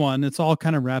really just one. It's all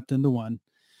kind of wrapped into one.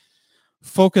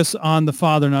 Focus on the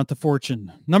Father, not the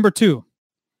fortune. Number 2,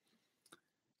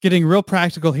 getting real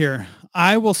practical here.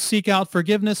 I will seek out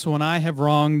forgiveness when I have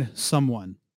wronged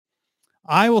someone.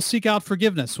 I will seek out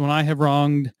forgiveness when I have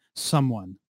wronged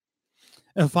someone.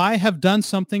 If I have done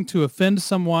something to offend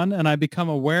someone and I become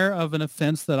aware of an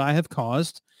offense that I have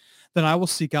caused, then I will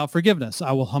seek out forgiveness.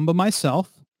 I will humble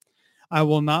myself. I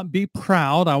will not be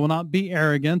proud. I will not be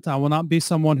arrogant. I will not be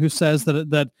someone who says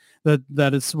that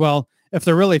it's, well, if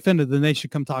they're really offended, then they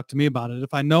should come talk to me about it.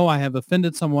 If I know I have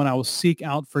offended someone, I will seek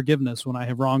out forgiveness when I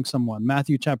have wronged someone.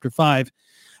 Matthew chapter 5,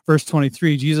 verse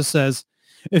 23, Jesus says,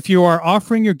 if you are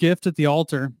offering your gift at the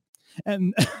altar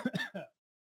and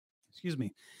excuse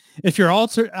me, if you're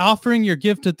offering your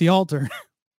gift at the altar,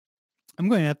 I'm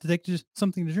going to have to take just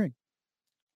something to drink.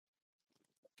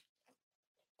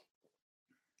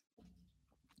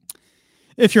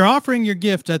 If you're offering your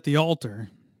gift at the altar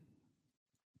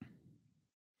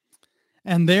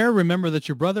and there remember that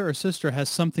your brother or sister has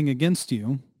something against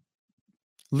you,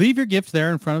 leave your gift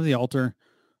there in front of the altar.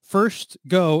 First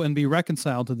go and be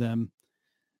reconciled to them,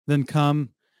 then come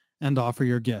and offer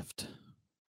your gift.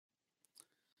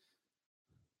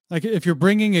 Like if you're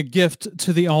bringing a gift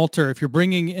to the altar, if you're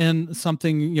bringing in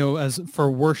something, as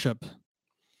for worship,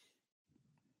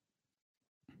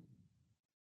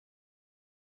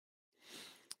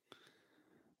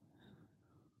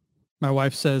 my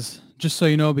wife says, just so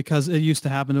you know, because it used to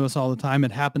happen to us all the time.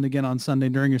 It happened again on Sunday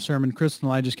during your sermon. Crystal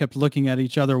and I just kept looking at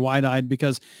each other wide-eyed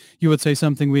because you would say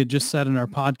something we had just said in our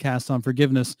podcast on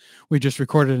forgiveness. We just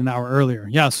recorded an hour earlier.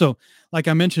 Yeah. So like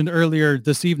I mentioned earlier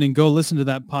this evening, go listen to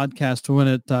that podcast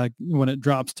when it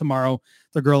drops tomorrow.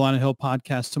 The Girl on a Hill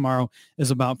podcast tomorrow is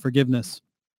about forgiveness.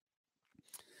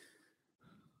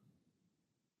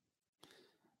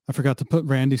 I forgot to put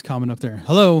Randy's comment up there.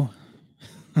 Hello.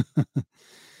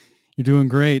 You're doing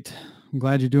great. I'm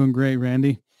glad you're doing great,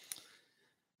 Randy.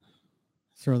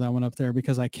 Throw that one up there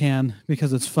because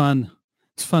it's fun.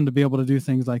 It's fun to be able to do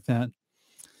things like that.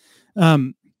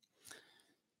 When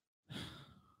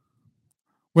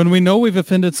we know we've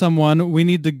offended someone, we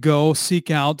need to go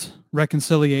seek out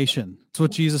reconciliation. That's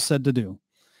what Jesus said to do.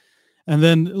 And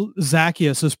then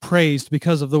Zacchaeus is praised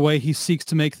because of the way he seeks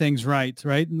to make things right?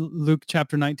 Luke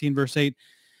chapter 19, verse 8.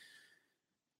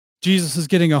 Jesus is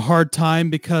getting a hard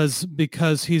time because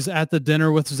he's at the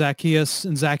dinner with Zacchaeus,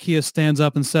 and Zacchaeus stands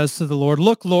up and says to the Lord,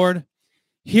 look, Lord,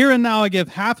 here and now I give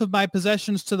half of my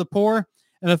possessions to the poor,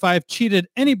 and if I have cheated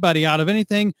anybody out of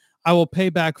anything, I will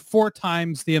pay back 4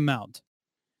 times the amount.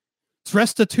 It's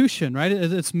restitution, right?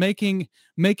 It's making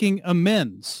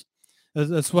amends.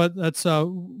 That's one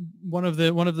of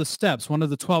the steps, one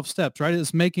of the 12 steps, right?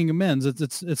 It's making amends.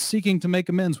 It's seeking to make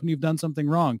amends when you've done something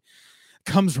wrong.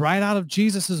 Comes right out of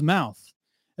Jesus's mouth.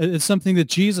 It's something that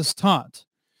Jesus taught.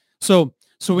 So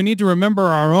we need to remember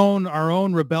our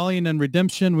own rebellion and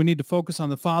redemption. We need to focus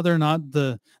on the Father, not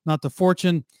the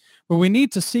fortune. But we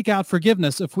need to seek out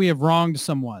forgiveness if we have wronged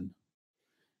someone.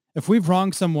 If we've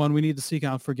wronged someone, we need to seek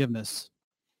out forgiveness.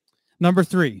 Number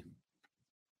 3,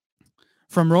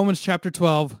 from Romans chapter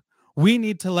 12, we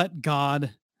need to let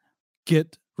God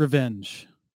get revenge.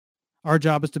 Our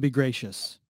job is to be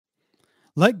gracious.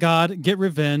 Let God get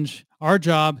revenge. Our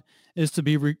job is to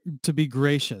be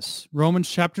gracious. Romans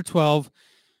chapter 12,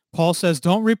 Paul says,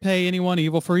 don't repay anyone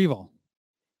evil for evil.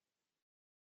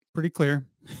 Pretty clear.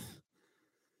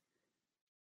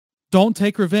 Don't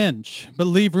take revenge, but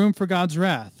leave room for God's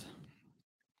wrath.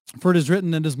 For it is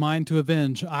written, it is mine to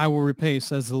avenge. I will repay,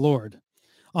 says the Lord.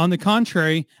 On the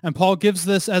contrary, and Paul gives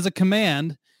this as a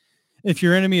command, if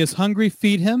your enemy is hungry,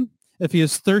 feed him. If he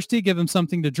is thirsty, give him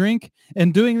something to drink.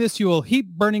 In doing this, you will heap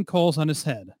burning coals on his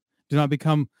head. Do not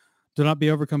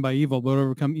be overcome by evil, but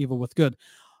overcome evil with good.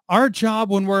 Our job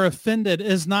when we're offended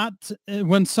is not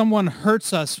when someone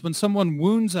hurts us, when someone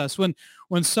wounds us, when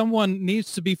someone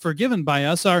needs to be forgiven by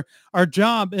us. Our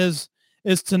job is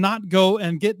to not go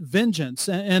and get vengeance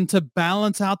and to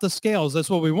balance out the scales.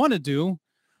 That's what we want to do.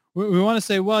 We want to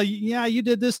say, well, yeah, you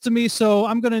did this to me, so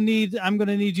I'm going to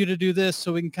need you to do this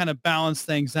so we can kind of balance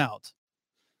things out.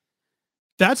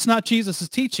 That's not Jesus'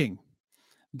 teaching.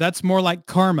 That's more like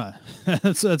karma.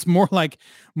 It's more like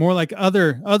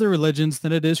other religions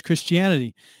than it is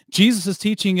Christianity. Jesus'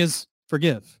 teaching is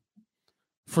forgive,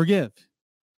 forgive,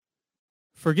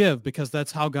 forgive, because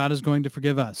that's how God is going to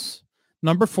forgive us.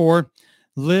 Number 4,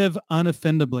 live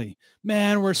unoffendably.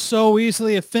 Man, we're so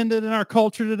easily offended in our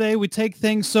culture today. We take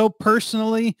things so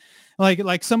personally.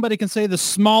 Like somebody can say the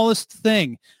smallest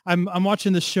thing. I'm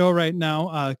watching this show right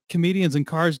now, Comedians in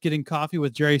Cars Getting Coffee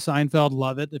with Jerry Seinfeld.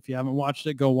 Love it. If you haven't watched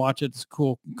it, go watch it. It's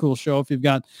a cool show. If you've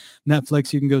got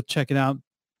Netflix, you can go check it out.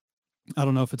 I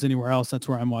don't know if it's anywhere else. That's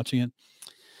where I'm watching it.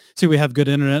 See, we have good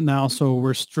internet now, so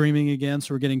we're streaming again.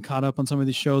 So we're getting caught up on some of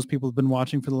these shows people have been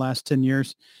watching for the last 10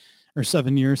 years or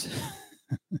 7 years.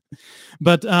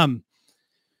 But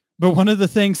one of the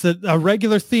things that a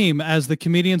regular theme as the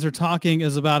comedians are talking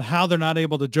is about how they're not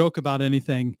able to joke about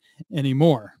anything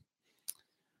anymore.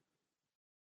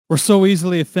 We're so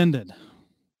easily offended.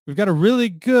 We've got a really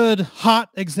good, hot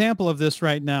example of this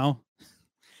right now.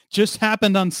 Just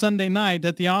happened on Sunday night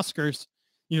at the Oscars.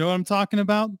 You know what I'm talking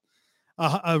about?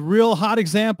 A real hot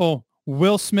example.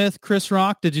 Will Smith, Chris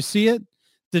Rock. Did you see it?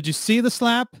 Did you see the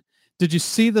slap? Did you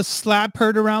see the slap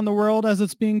heard around the world, as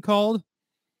it's being called?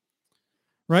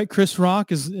 Right? Chris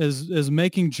Rock is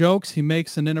making jokes. He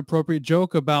makes an inappropriate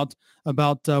joke about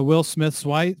Will Smith's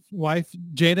wife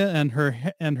Jada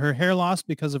and her hair loss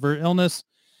because of her illness,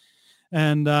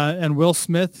 and Will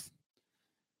Smith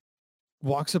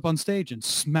walks up on stage and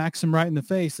smacks him right in the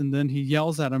face, and then he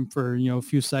yells at him for a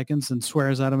few seconds and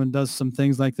swears at him and does some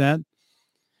things like that.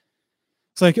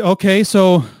 It's like, okay,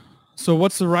 so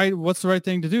what's the right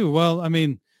thing to do? Well, I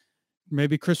mean,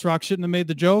 maybe Chris Rock shouldn't have made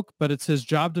the joke, but it's his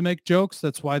job to make jokes.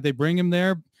 That's why they bring him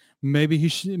there. Maybe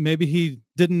he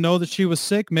didn't know that she was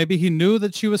sick. Maybe he knew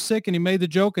that she was sick and he made the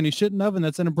joke and he shouldn't have, and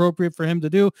that's inappropriate for him to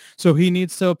do. So he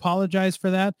needs to apologize for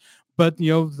that. But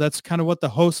that's kind of what the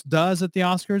host does at the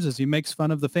Oscars, is he makes fun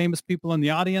of the famous people in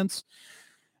the audience.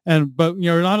 But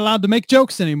you're not allowed to make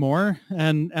jokes anymore.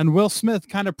 And Will Smith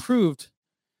kind of proved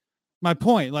my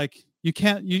point. Like,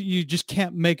 you just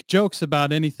can't make jokes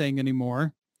about anything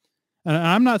anymore. And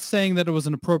I'm not saying that it was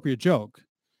an appropriate joke.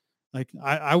 Like,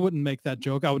 I wouldn't make that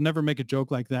joke. I would never make a joke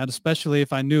like that, especially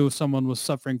if I knew someone was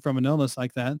suffering from an illness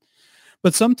like that.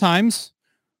 But sometimes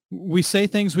we say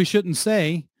things we shouldn't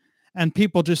say, and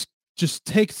people just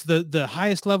takes the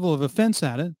highest level of offense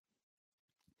at it,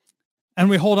 and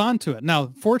we hold on to it.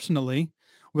 Now, fortunately,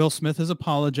 Will Smith has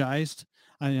apologized.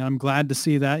 I'm glad to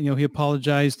see that. He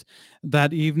apologized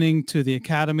that evening to the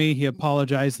Academy. He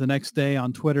apologized the next day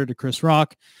on Twitter to Chris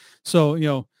Rock.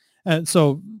 So,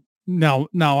 so now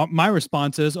my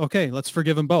response is, okay, let's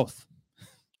forgive them both.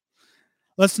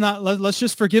 Let's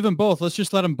just forgive them both. Let's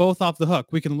just let them both off the hook.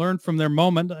 We can learn from their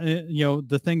moment,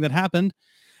 the thing that happened,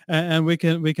 and we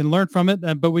can learn from it,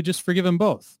 but we just forgive them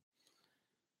both.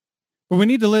 But we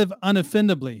need to live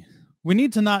unoffendably. We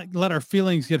need to not let our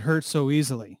feelings get hurt so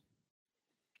easily.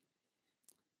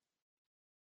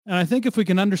 And I think if we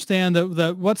can understand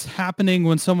that what's happening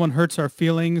when someone hurts our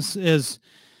feelings is,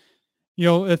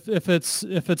 if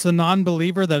it's a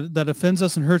non-believer that offends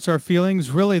us and hurts our feelings,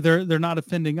 really they're not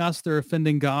offending us, they're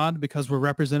offending God, because we're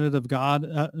representatives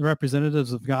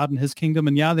of God and his kingdom.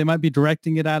 And yeah, they might be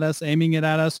directing it at us, aiming it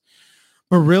at us,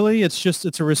 but really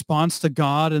it's a response to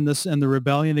God and the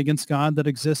rebellion against God that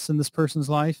exists in this person's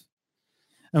life.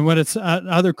 And when it's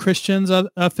other Christians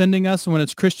offending us, and when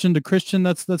it's Christian to Christian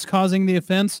that's causing the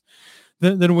offense,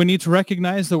 then we need to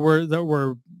recognize that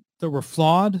we're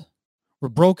flawed, we're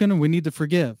broken, and we need to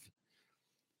forgive.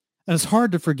 And it's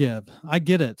hard to forgive. I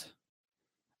get it.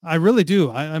 I really do.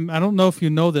 I don't know if you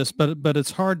know this, but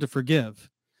it's hard to forgive.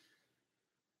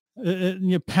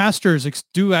 Pastors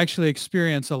do actually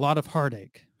experience a lot of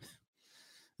heartache.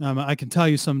 I can tell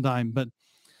you sometime,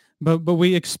 but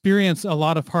we experience a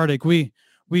lot of heartache. We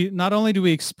not only do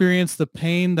we experience the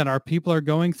pain that our people are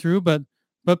going through, but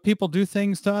people do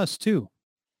things to us too.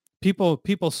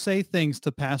 People say things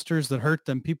to pastors that hurt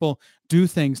them. People do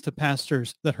things to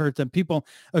pastors that hurt them. People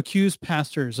accuse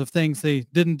pastors of things they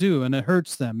didn't do, and it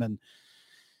hurts them.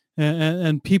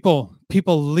 And people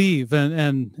leave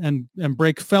and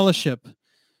break fellowship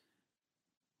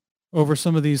over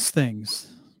some of these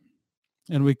things.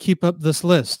 And we keep up this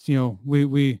list.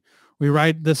 We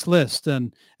write this list,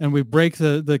 and we break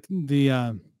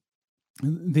the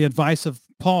advice of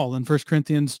Paul in 1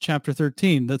 Corinthians chapter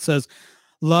 13 that says,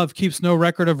 love keeps no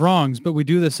record of wrongs. But we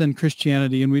do this in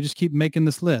Christianity, and we just keep making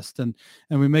this list, and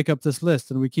we make up this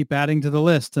list, and we keep adding to the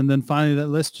list. And then finally that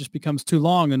list just becomes too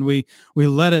long, and we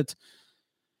let it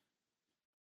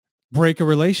break a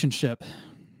relationship.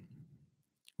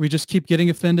 We just keep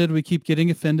getting offended. We keep getting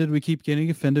offended. We keep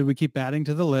getting offended. We keep adding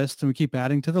to the list, and we keep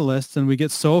adding to the list, and we get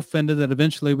so offended that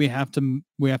eventually we have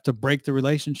to break the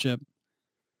relationship.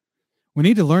 We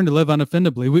need to learn to live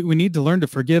unoffendably. We need to learn to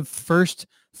forgive first,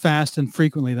 fast, and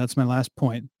frequently. That's my last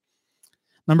point.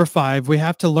 Number 5, we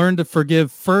have to learn to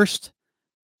forgive first,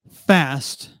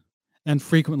 fast, and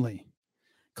frequently.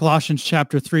 Colossians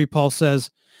chapter 3, Paul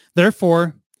says,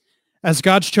 therefore, as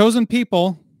God's chosen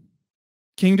people,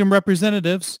 kingdom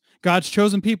representatives, God's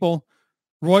chosen people,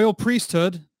 royal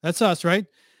priesthood, that's us, right?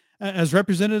 As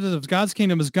representatives of God's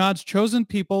kingdom, as God's chosen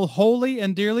people, holy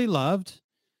and dearly loved,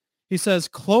 he says,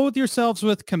 clothe yourselves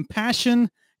with compassion,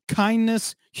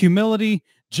 kindness, humility,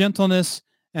 gentleness,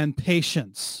 and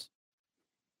patience.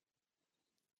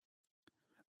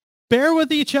 Bear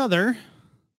with each other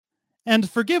and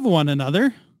forgive one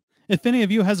another if any of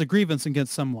you has a grievance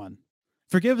against someone.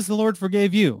 Forgive as the Lord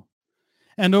forgave you.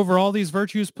 And over all these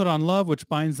virtues, put on love, which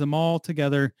binds them all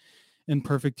together in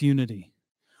perfect unity.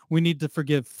 We need to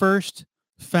forgive first,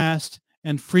 fast,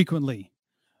 and frequently.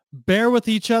 Bear with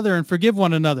each other and forgive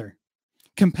one another.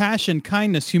 Compassion,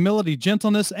 kindness, humility,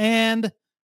 gentleness, and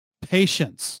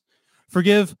patience.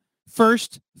 Forgive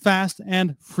first, fast,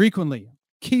 and frequently.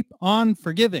 Keep on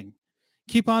forgiving.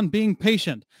 Keep on being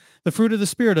patient. The fruit of the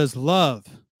Spirit is love,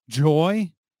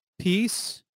 joy,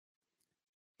 peace,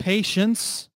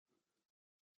 patience,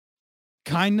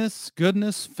 kindness,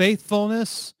 goodness,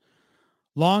 faithfulness.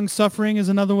 Long-suffering is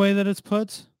another way that it's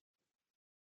put.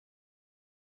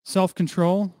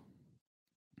 Self-control.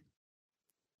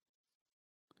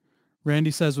 Randy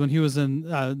says when he was in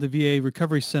the VA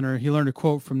Recovery Center, he learned a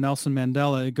quote from Nelson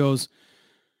Mandela. It goes,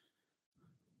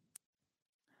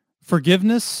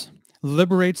 forgiveness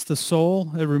liberates the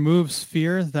soul. It removes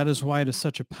fear. That is why it is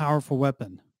such a powerful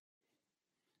weapon.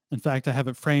 In fact, I have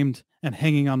it framed and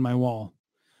hanging on my wall.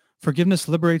 Forgiveness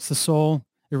liberates the soul.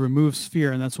 It removes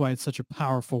fear, and that's why it's such a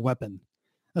powerful weapon.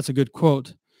 That's a good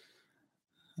quote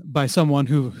by someone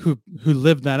who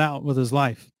lived that out with his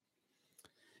life.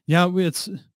 Yeah, it's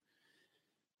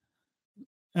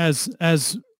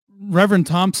as Reverend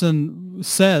Thompson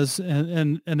says,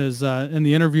 and is in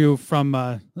the interview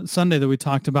from Sunday that we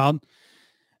talked about,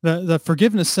 the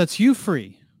forgiveness sets you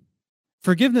free.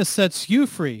 Forgiveness sets you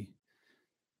free,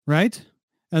 right?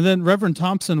 And then Reverend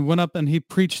Thompson went up and he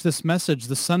preached this message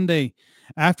the Sunday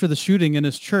after the shooting in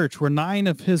his church, where 9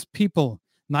 of his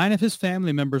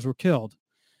family members were killed.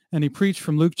 And he preached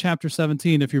from Luke chapter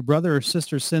 17, if your brother or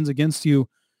sister sins against you,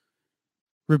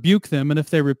 rebuke them, and if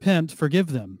they repent,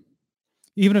 forgive them.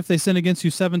 Even if they sin against you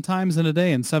 7 times in a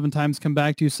day and 7 times come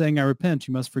back to you saying, I repent,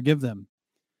 you must forgive them.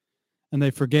 And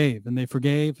they forgave, and they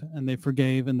forgave, and they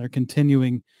forgave, and they're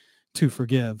continuing to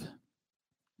forgive.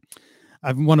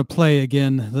 I want to play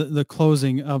again the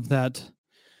closing of that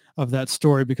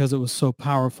story because it was so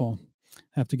powerful.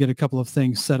 I have to get a couple of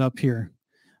things set up here,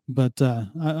 but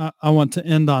I want to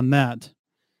end on that,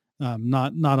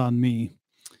 not on me,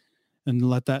 and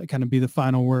let that kind of be the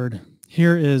final word.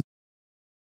 Here is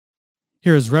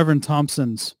Reverend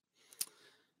Thompson's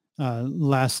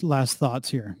last thoughts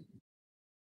here.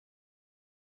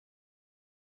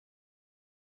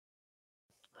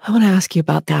 I want to ask you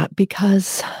about that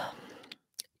because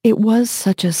it was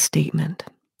such a statement,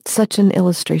 such an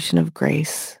illustration of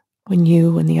grace when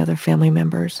you and the other family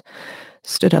members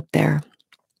stood up there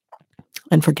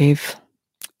and forgave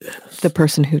the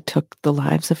person who took the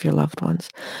lives of your loved ones.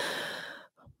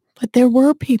 But there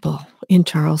were people in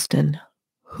Charleston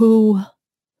who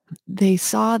they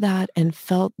saw that and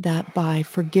felt that by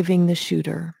forgiving the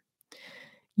shooter,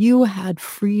 you had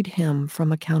freed him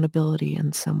from accountability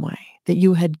in some way, that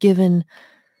you had given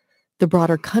the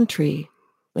broader country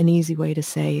an easy way to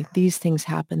say, these things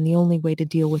happen. The only way to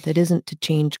deal with it isn't to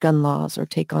change gun laws or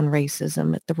take on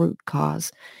racism at the root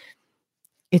cause.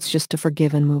 It's just to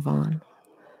forgive and move on.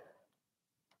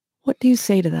 What do you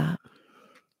say to that?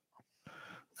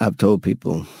 I've told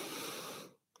people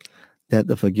that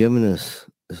the forgiveness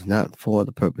is not for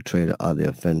the perpetrator or the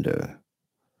offender.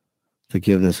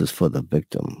 Forgiveness is for the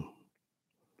victim.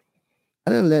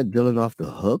 I didn't let Dylan off the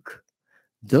hook.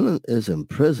 Dylan is in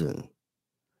prison,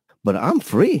 but I'm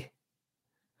free.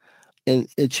 And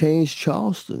it changed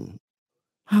Charleston.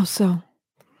 How so?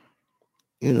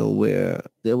 Where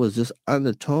there was this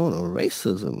undertone of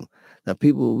racism that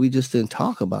we just didn't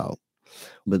talk about.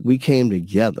 But we came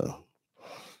together,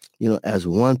 as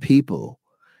one people.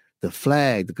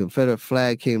 The Confederate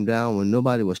flag came down when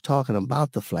nobody was talking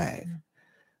about the flag.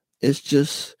 It's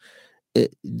just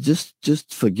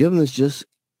forgiveness just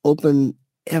opened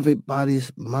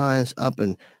everybody's minds up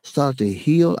and started to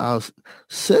heal our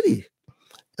city.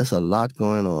 There's a lot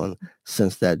going on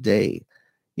since that day.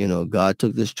 God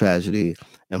took this tragedy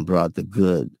and brought the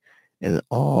good, and it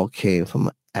all came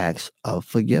from acts of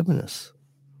forgiveness.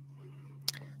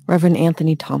 Reverend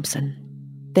Anthony Thompson,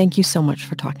 thank you so much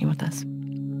for talking with us.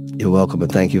 You're welcome,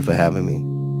 and thank you for having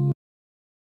me.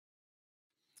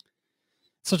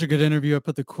 Such a good interview. I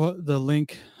put the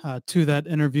link to that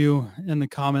interview in the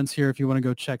comments here if you want to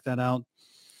go check that out.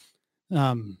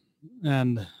 And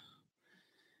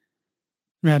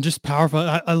man, just powerful.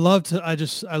 I loved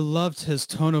his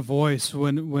tone of voice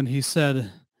when he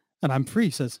said, "And I'm free."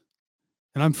 He says,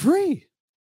 "And I'm free.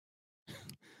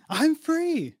 I'm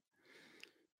free."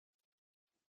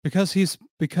 Because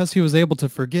he was able to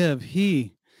forgive,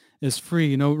 he is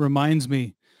free. It reminds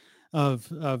me of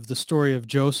the story of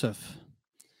Joseph.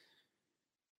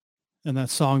 And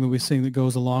that song that we sing that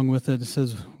goes along with it, it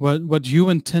says, what you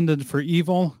intended for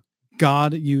evil,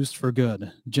 God used for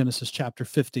good. Genesis chapter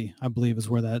 50, I believe, is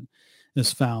where that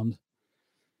is found.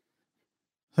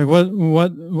 Like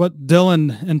what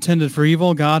Dylan intended for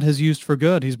evil, God has used for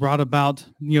good. He's brought about,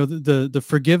 the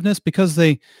forgiveness because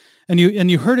and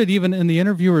you heard it even in the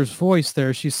interviewer's voice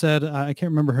there. She said, I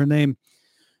can't remember her name,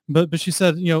 but she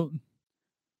said,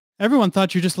 everyone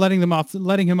thought you're just letting him off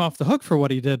the hook for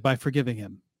what he did by forgiving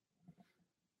him.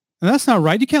 And that's not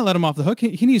right. You can't let him off the hook.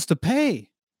 He needs to pay.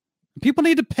 People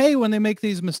need to pay when they make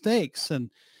these mistakes.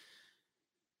 And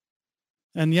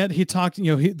yet he talked,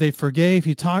 they forgave.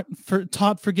 He taught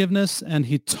forgiveness, and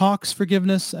he talks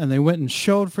forgiveness, and they went and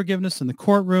showed forgiveness in the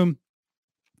courtroom.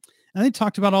 And they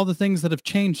talked about all the things that have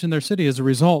changed in their city as a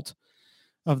result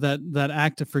of that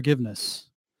act of forgiveness.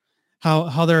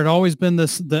 How there had always been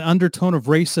the undertone of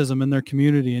racism in their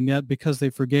community, and yet because they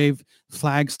forgave,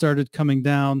 flags started coming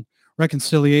down.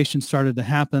 Reconciliation started to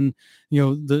happen.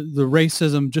 The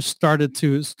racism just started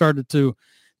to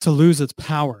lose its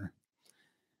power.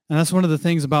 And that's one of the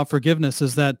things about forgiveness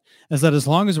is that as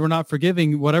long as we're not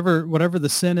forgiving, whatever the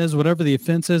sin is, whatever the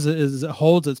offense is it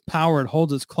holds its power, it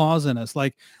holds its claws in us,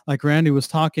 like Randy was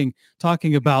talking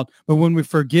about. But when we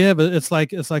forgive, it's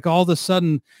like all of a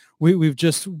sudden when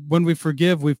we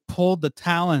forgive, we've pulled the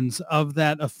talons of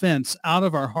that offense out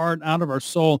of our heart, out of our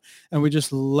soul, and we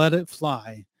just let it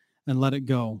fly and let it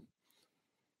go.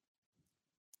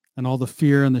 And all the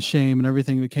fear and the shame and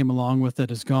everything that came along with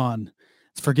it is gone.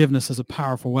 Forgiveness is a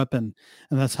powerful weapon.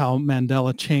 And that's how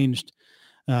Mandela changed.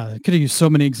 Could have used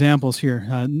so many examples here.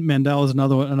 Mandela is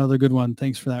another good one.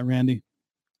 Thanks for that, Randy.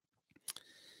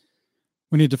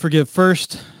 We need to forgive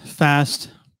first,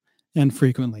 fast, and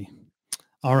frequently.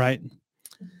 All right.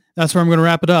 That's where I'm going to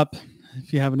wrap it up.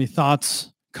 If you have any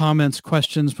thoughts, comments,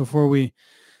 questions before we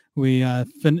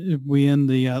end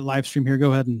the live stream here,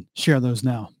 go ahead and share those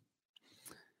now.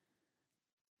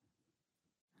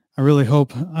 I really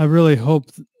hope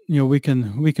we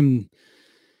can.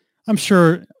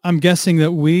 I'm guessing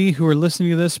that we who are listening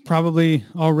to this probably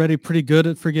already pretty good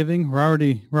at forgiving. We're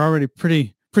already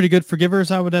pretty good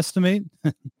forgivers, I would estimate.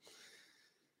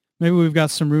 Maybe we've got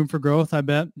some room for growth, I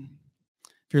bet.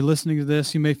 If you're listening to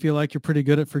this, you may feel like you're pretty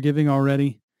good at forgiving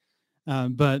already.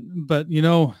 But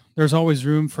there's always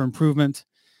room for improvement.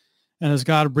 And as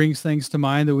God brings things to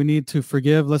mind that we need to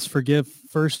forgive, let's forgive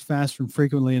first, fast, and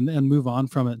frequently, and move on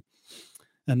from it.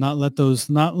 And not let the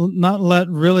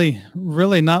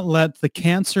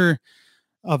cancer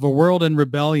of a world in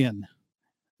rebellion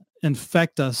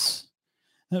infect us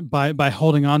by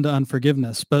holding on to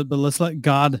unforgiveness. But let's let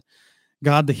God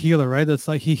the healer, right? That's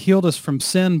like he healed us from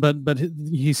sin, but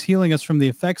he's healing us from the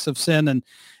effects of sin and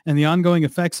the ongoing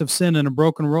effects of sin in a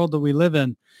broken world that we live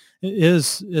in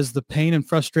is the pain and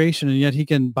frustration. And yet he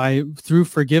can, through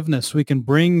forgiveness, we can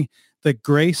bring the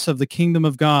grace of the kingdom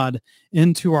of God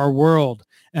into our world.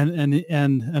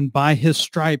 And by his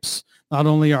stripes, not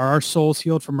only are our souls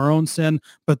healed from our own sin,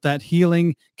 but that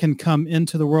healing can come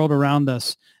into the world around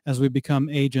us as we become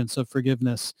agents of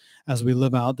forgiveness, as we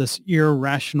live out this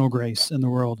irrational grace in the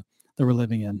world that we're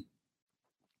living in.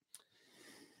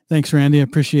 Thanks, Randy. I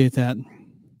appreciate that.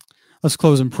 Let's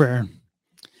close in prayer.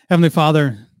 Heavenly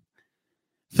Father,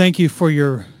 thank you for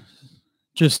your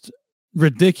just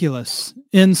ridiculous,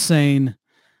 insane,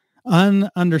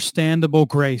 ununderstandable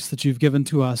grace that you've given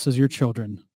to us as your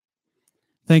children.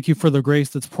 Thank you for the grace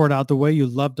that's poured out, the way you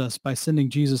loved us by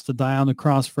sending Jesus to die on the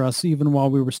cross for us, even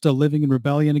while we were still living in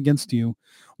rebellion against you.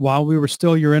 While we were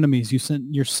still your enemies, you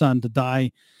sent your son to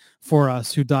die for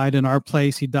us, who died in our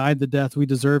place. He died the death we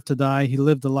deserved to die. He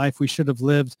lived the life we should have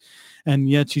lived. And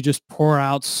yet you just pour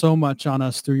out so much on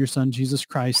us through your son, Jesus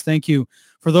Christ. Thank you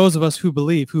for those of us who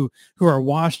believe, who are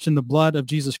washed in the blood of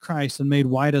Jesus Christ and made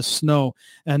white as snow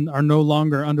and are no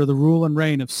longer under the rule and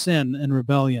reign of sin and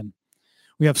rebellion.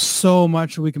 We have so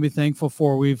much we can be thankful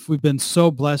for. We've been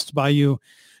so blessed by you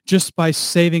just by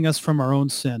saving us from our own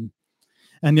sin.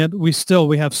 And yet we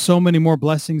have so many more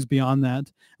blessings beyond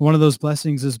that. One of those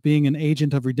blessings is being an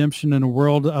agent of redemption in a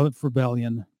world of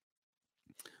rebellion.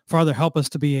 Father, help us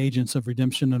to be agents of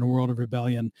redemption in a world of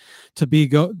rebellion, to be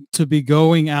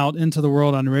going out into the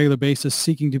world on a regular basis,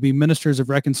 seeking to be ministers of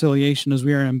reconciliation as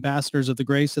we are ambassadors of the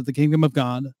grace of the kingdom of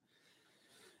God.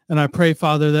 And I pray,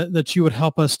 Father, that you would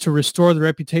help us to restore the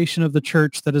reputation of the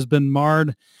church that has been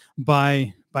marred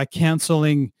by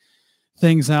canceling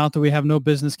things out that we have no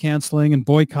business canceling, and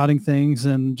boycotting things,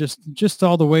 and just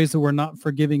all the ways that we're not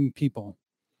forgiving people.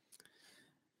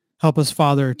 Help us,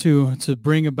 Father, to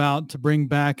bring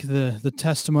back the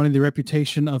testimony, the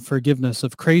reputation of forgiveness,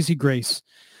 of crazy grace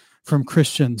from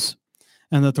Christians,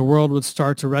 and that the world would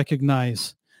start to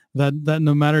recognize that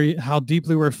no matter how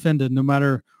deeply we're offended, no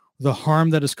matter the harm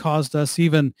that has caused us,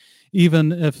 even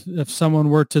if someone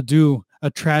were to do a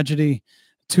tragedy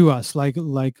to us, like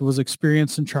was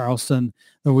experienced in Charleston,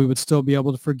 that we would still be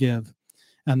able to forgive.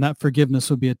 And that forgiveness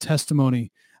would be a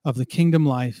testimony of the kingdom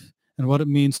life and what it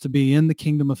means to be in the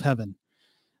kingdom of heaven,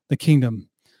 the kingdom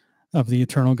of the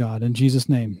eternal God. In Jesus'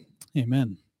 name,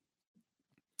 amen.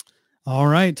 All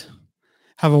right.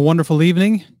 Have a wonderful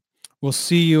evening. We'll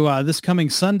see you this coming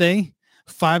Sunday,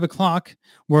 5:00,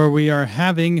 where we are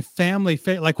having family.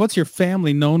 Like, what's your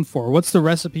family known for? What's the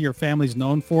recipe your family's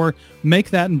known for?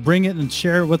 Make that and bring it and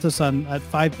share it with us at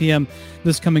 5 p.m.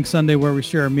 this coming Sunday, where we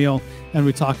share a meal and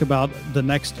we talk about the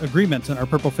next agreement in our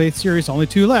Purple Faith series. Only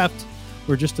 2 left.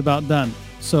 We're just about done.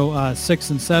 So 6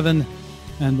 and 7,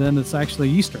 and then it's actually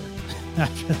Easter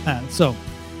after that. So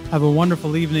have a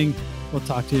wonderful evening. We'll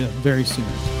talk to you very soon.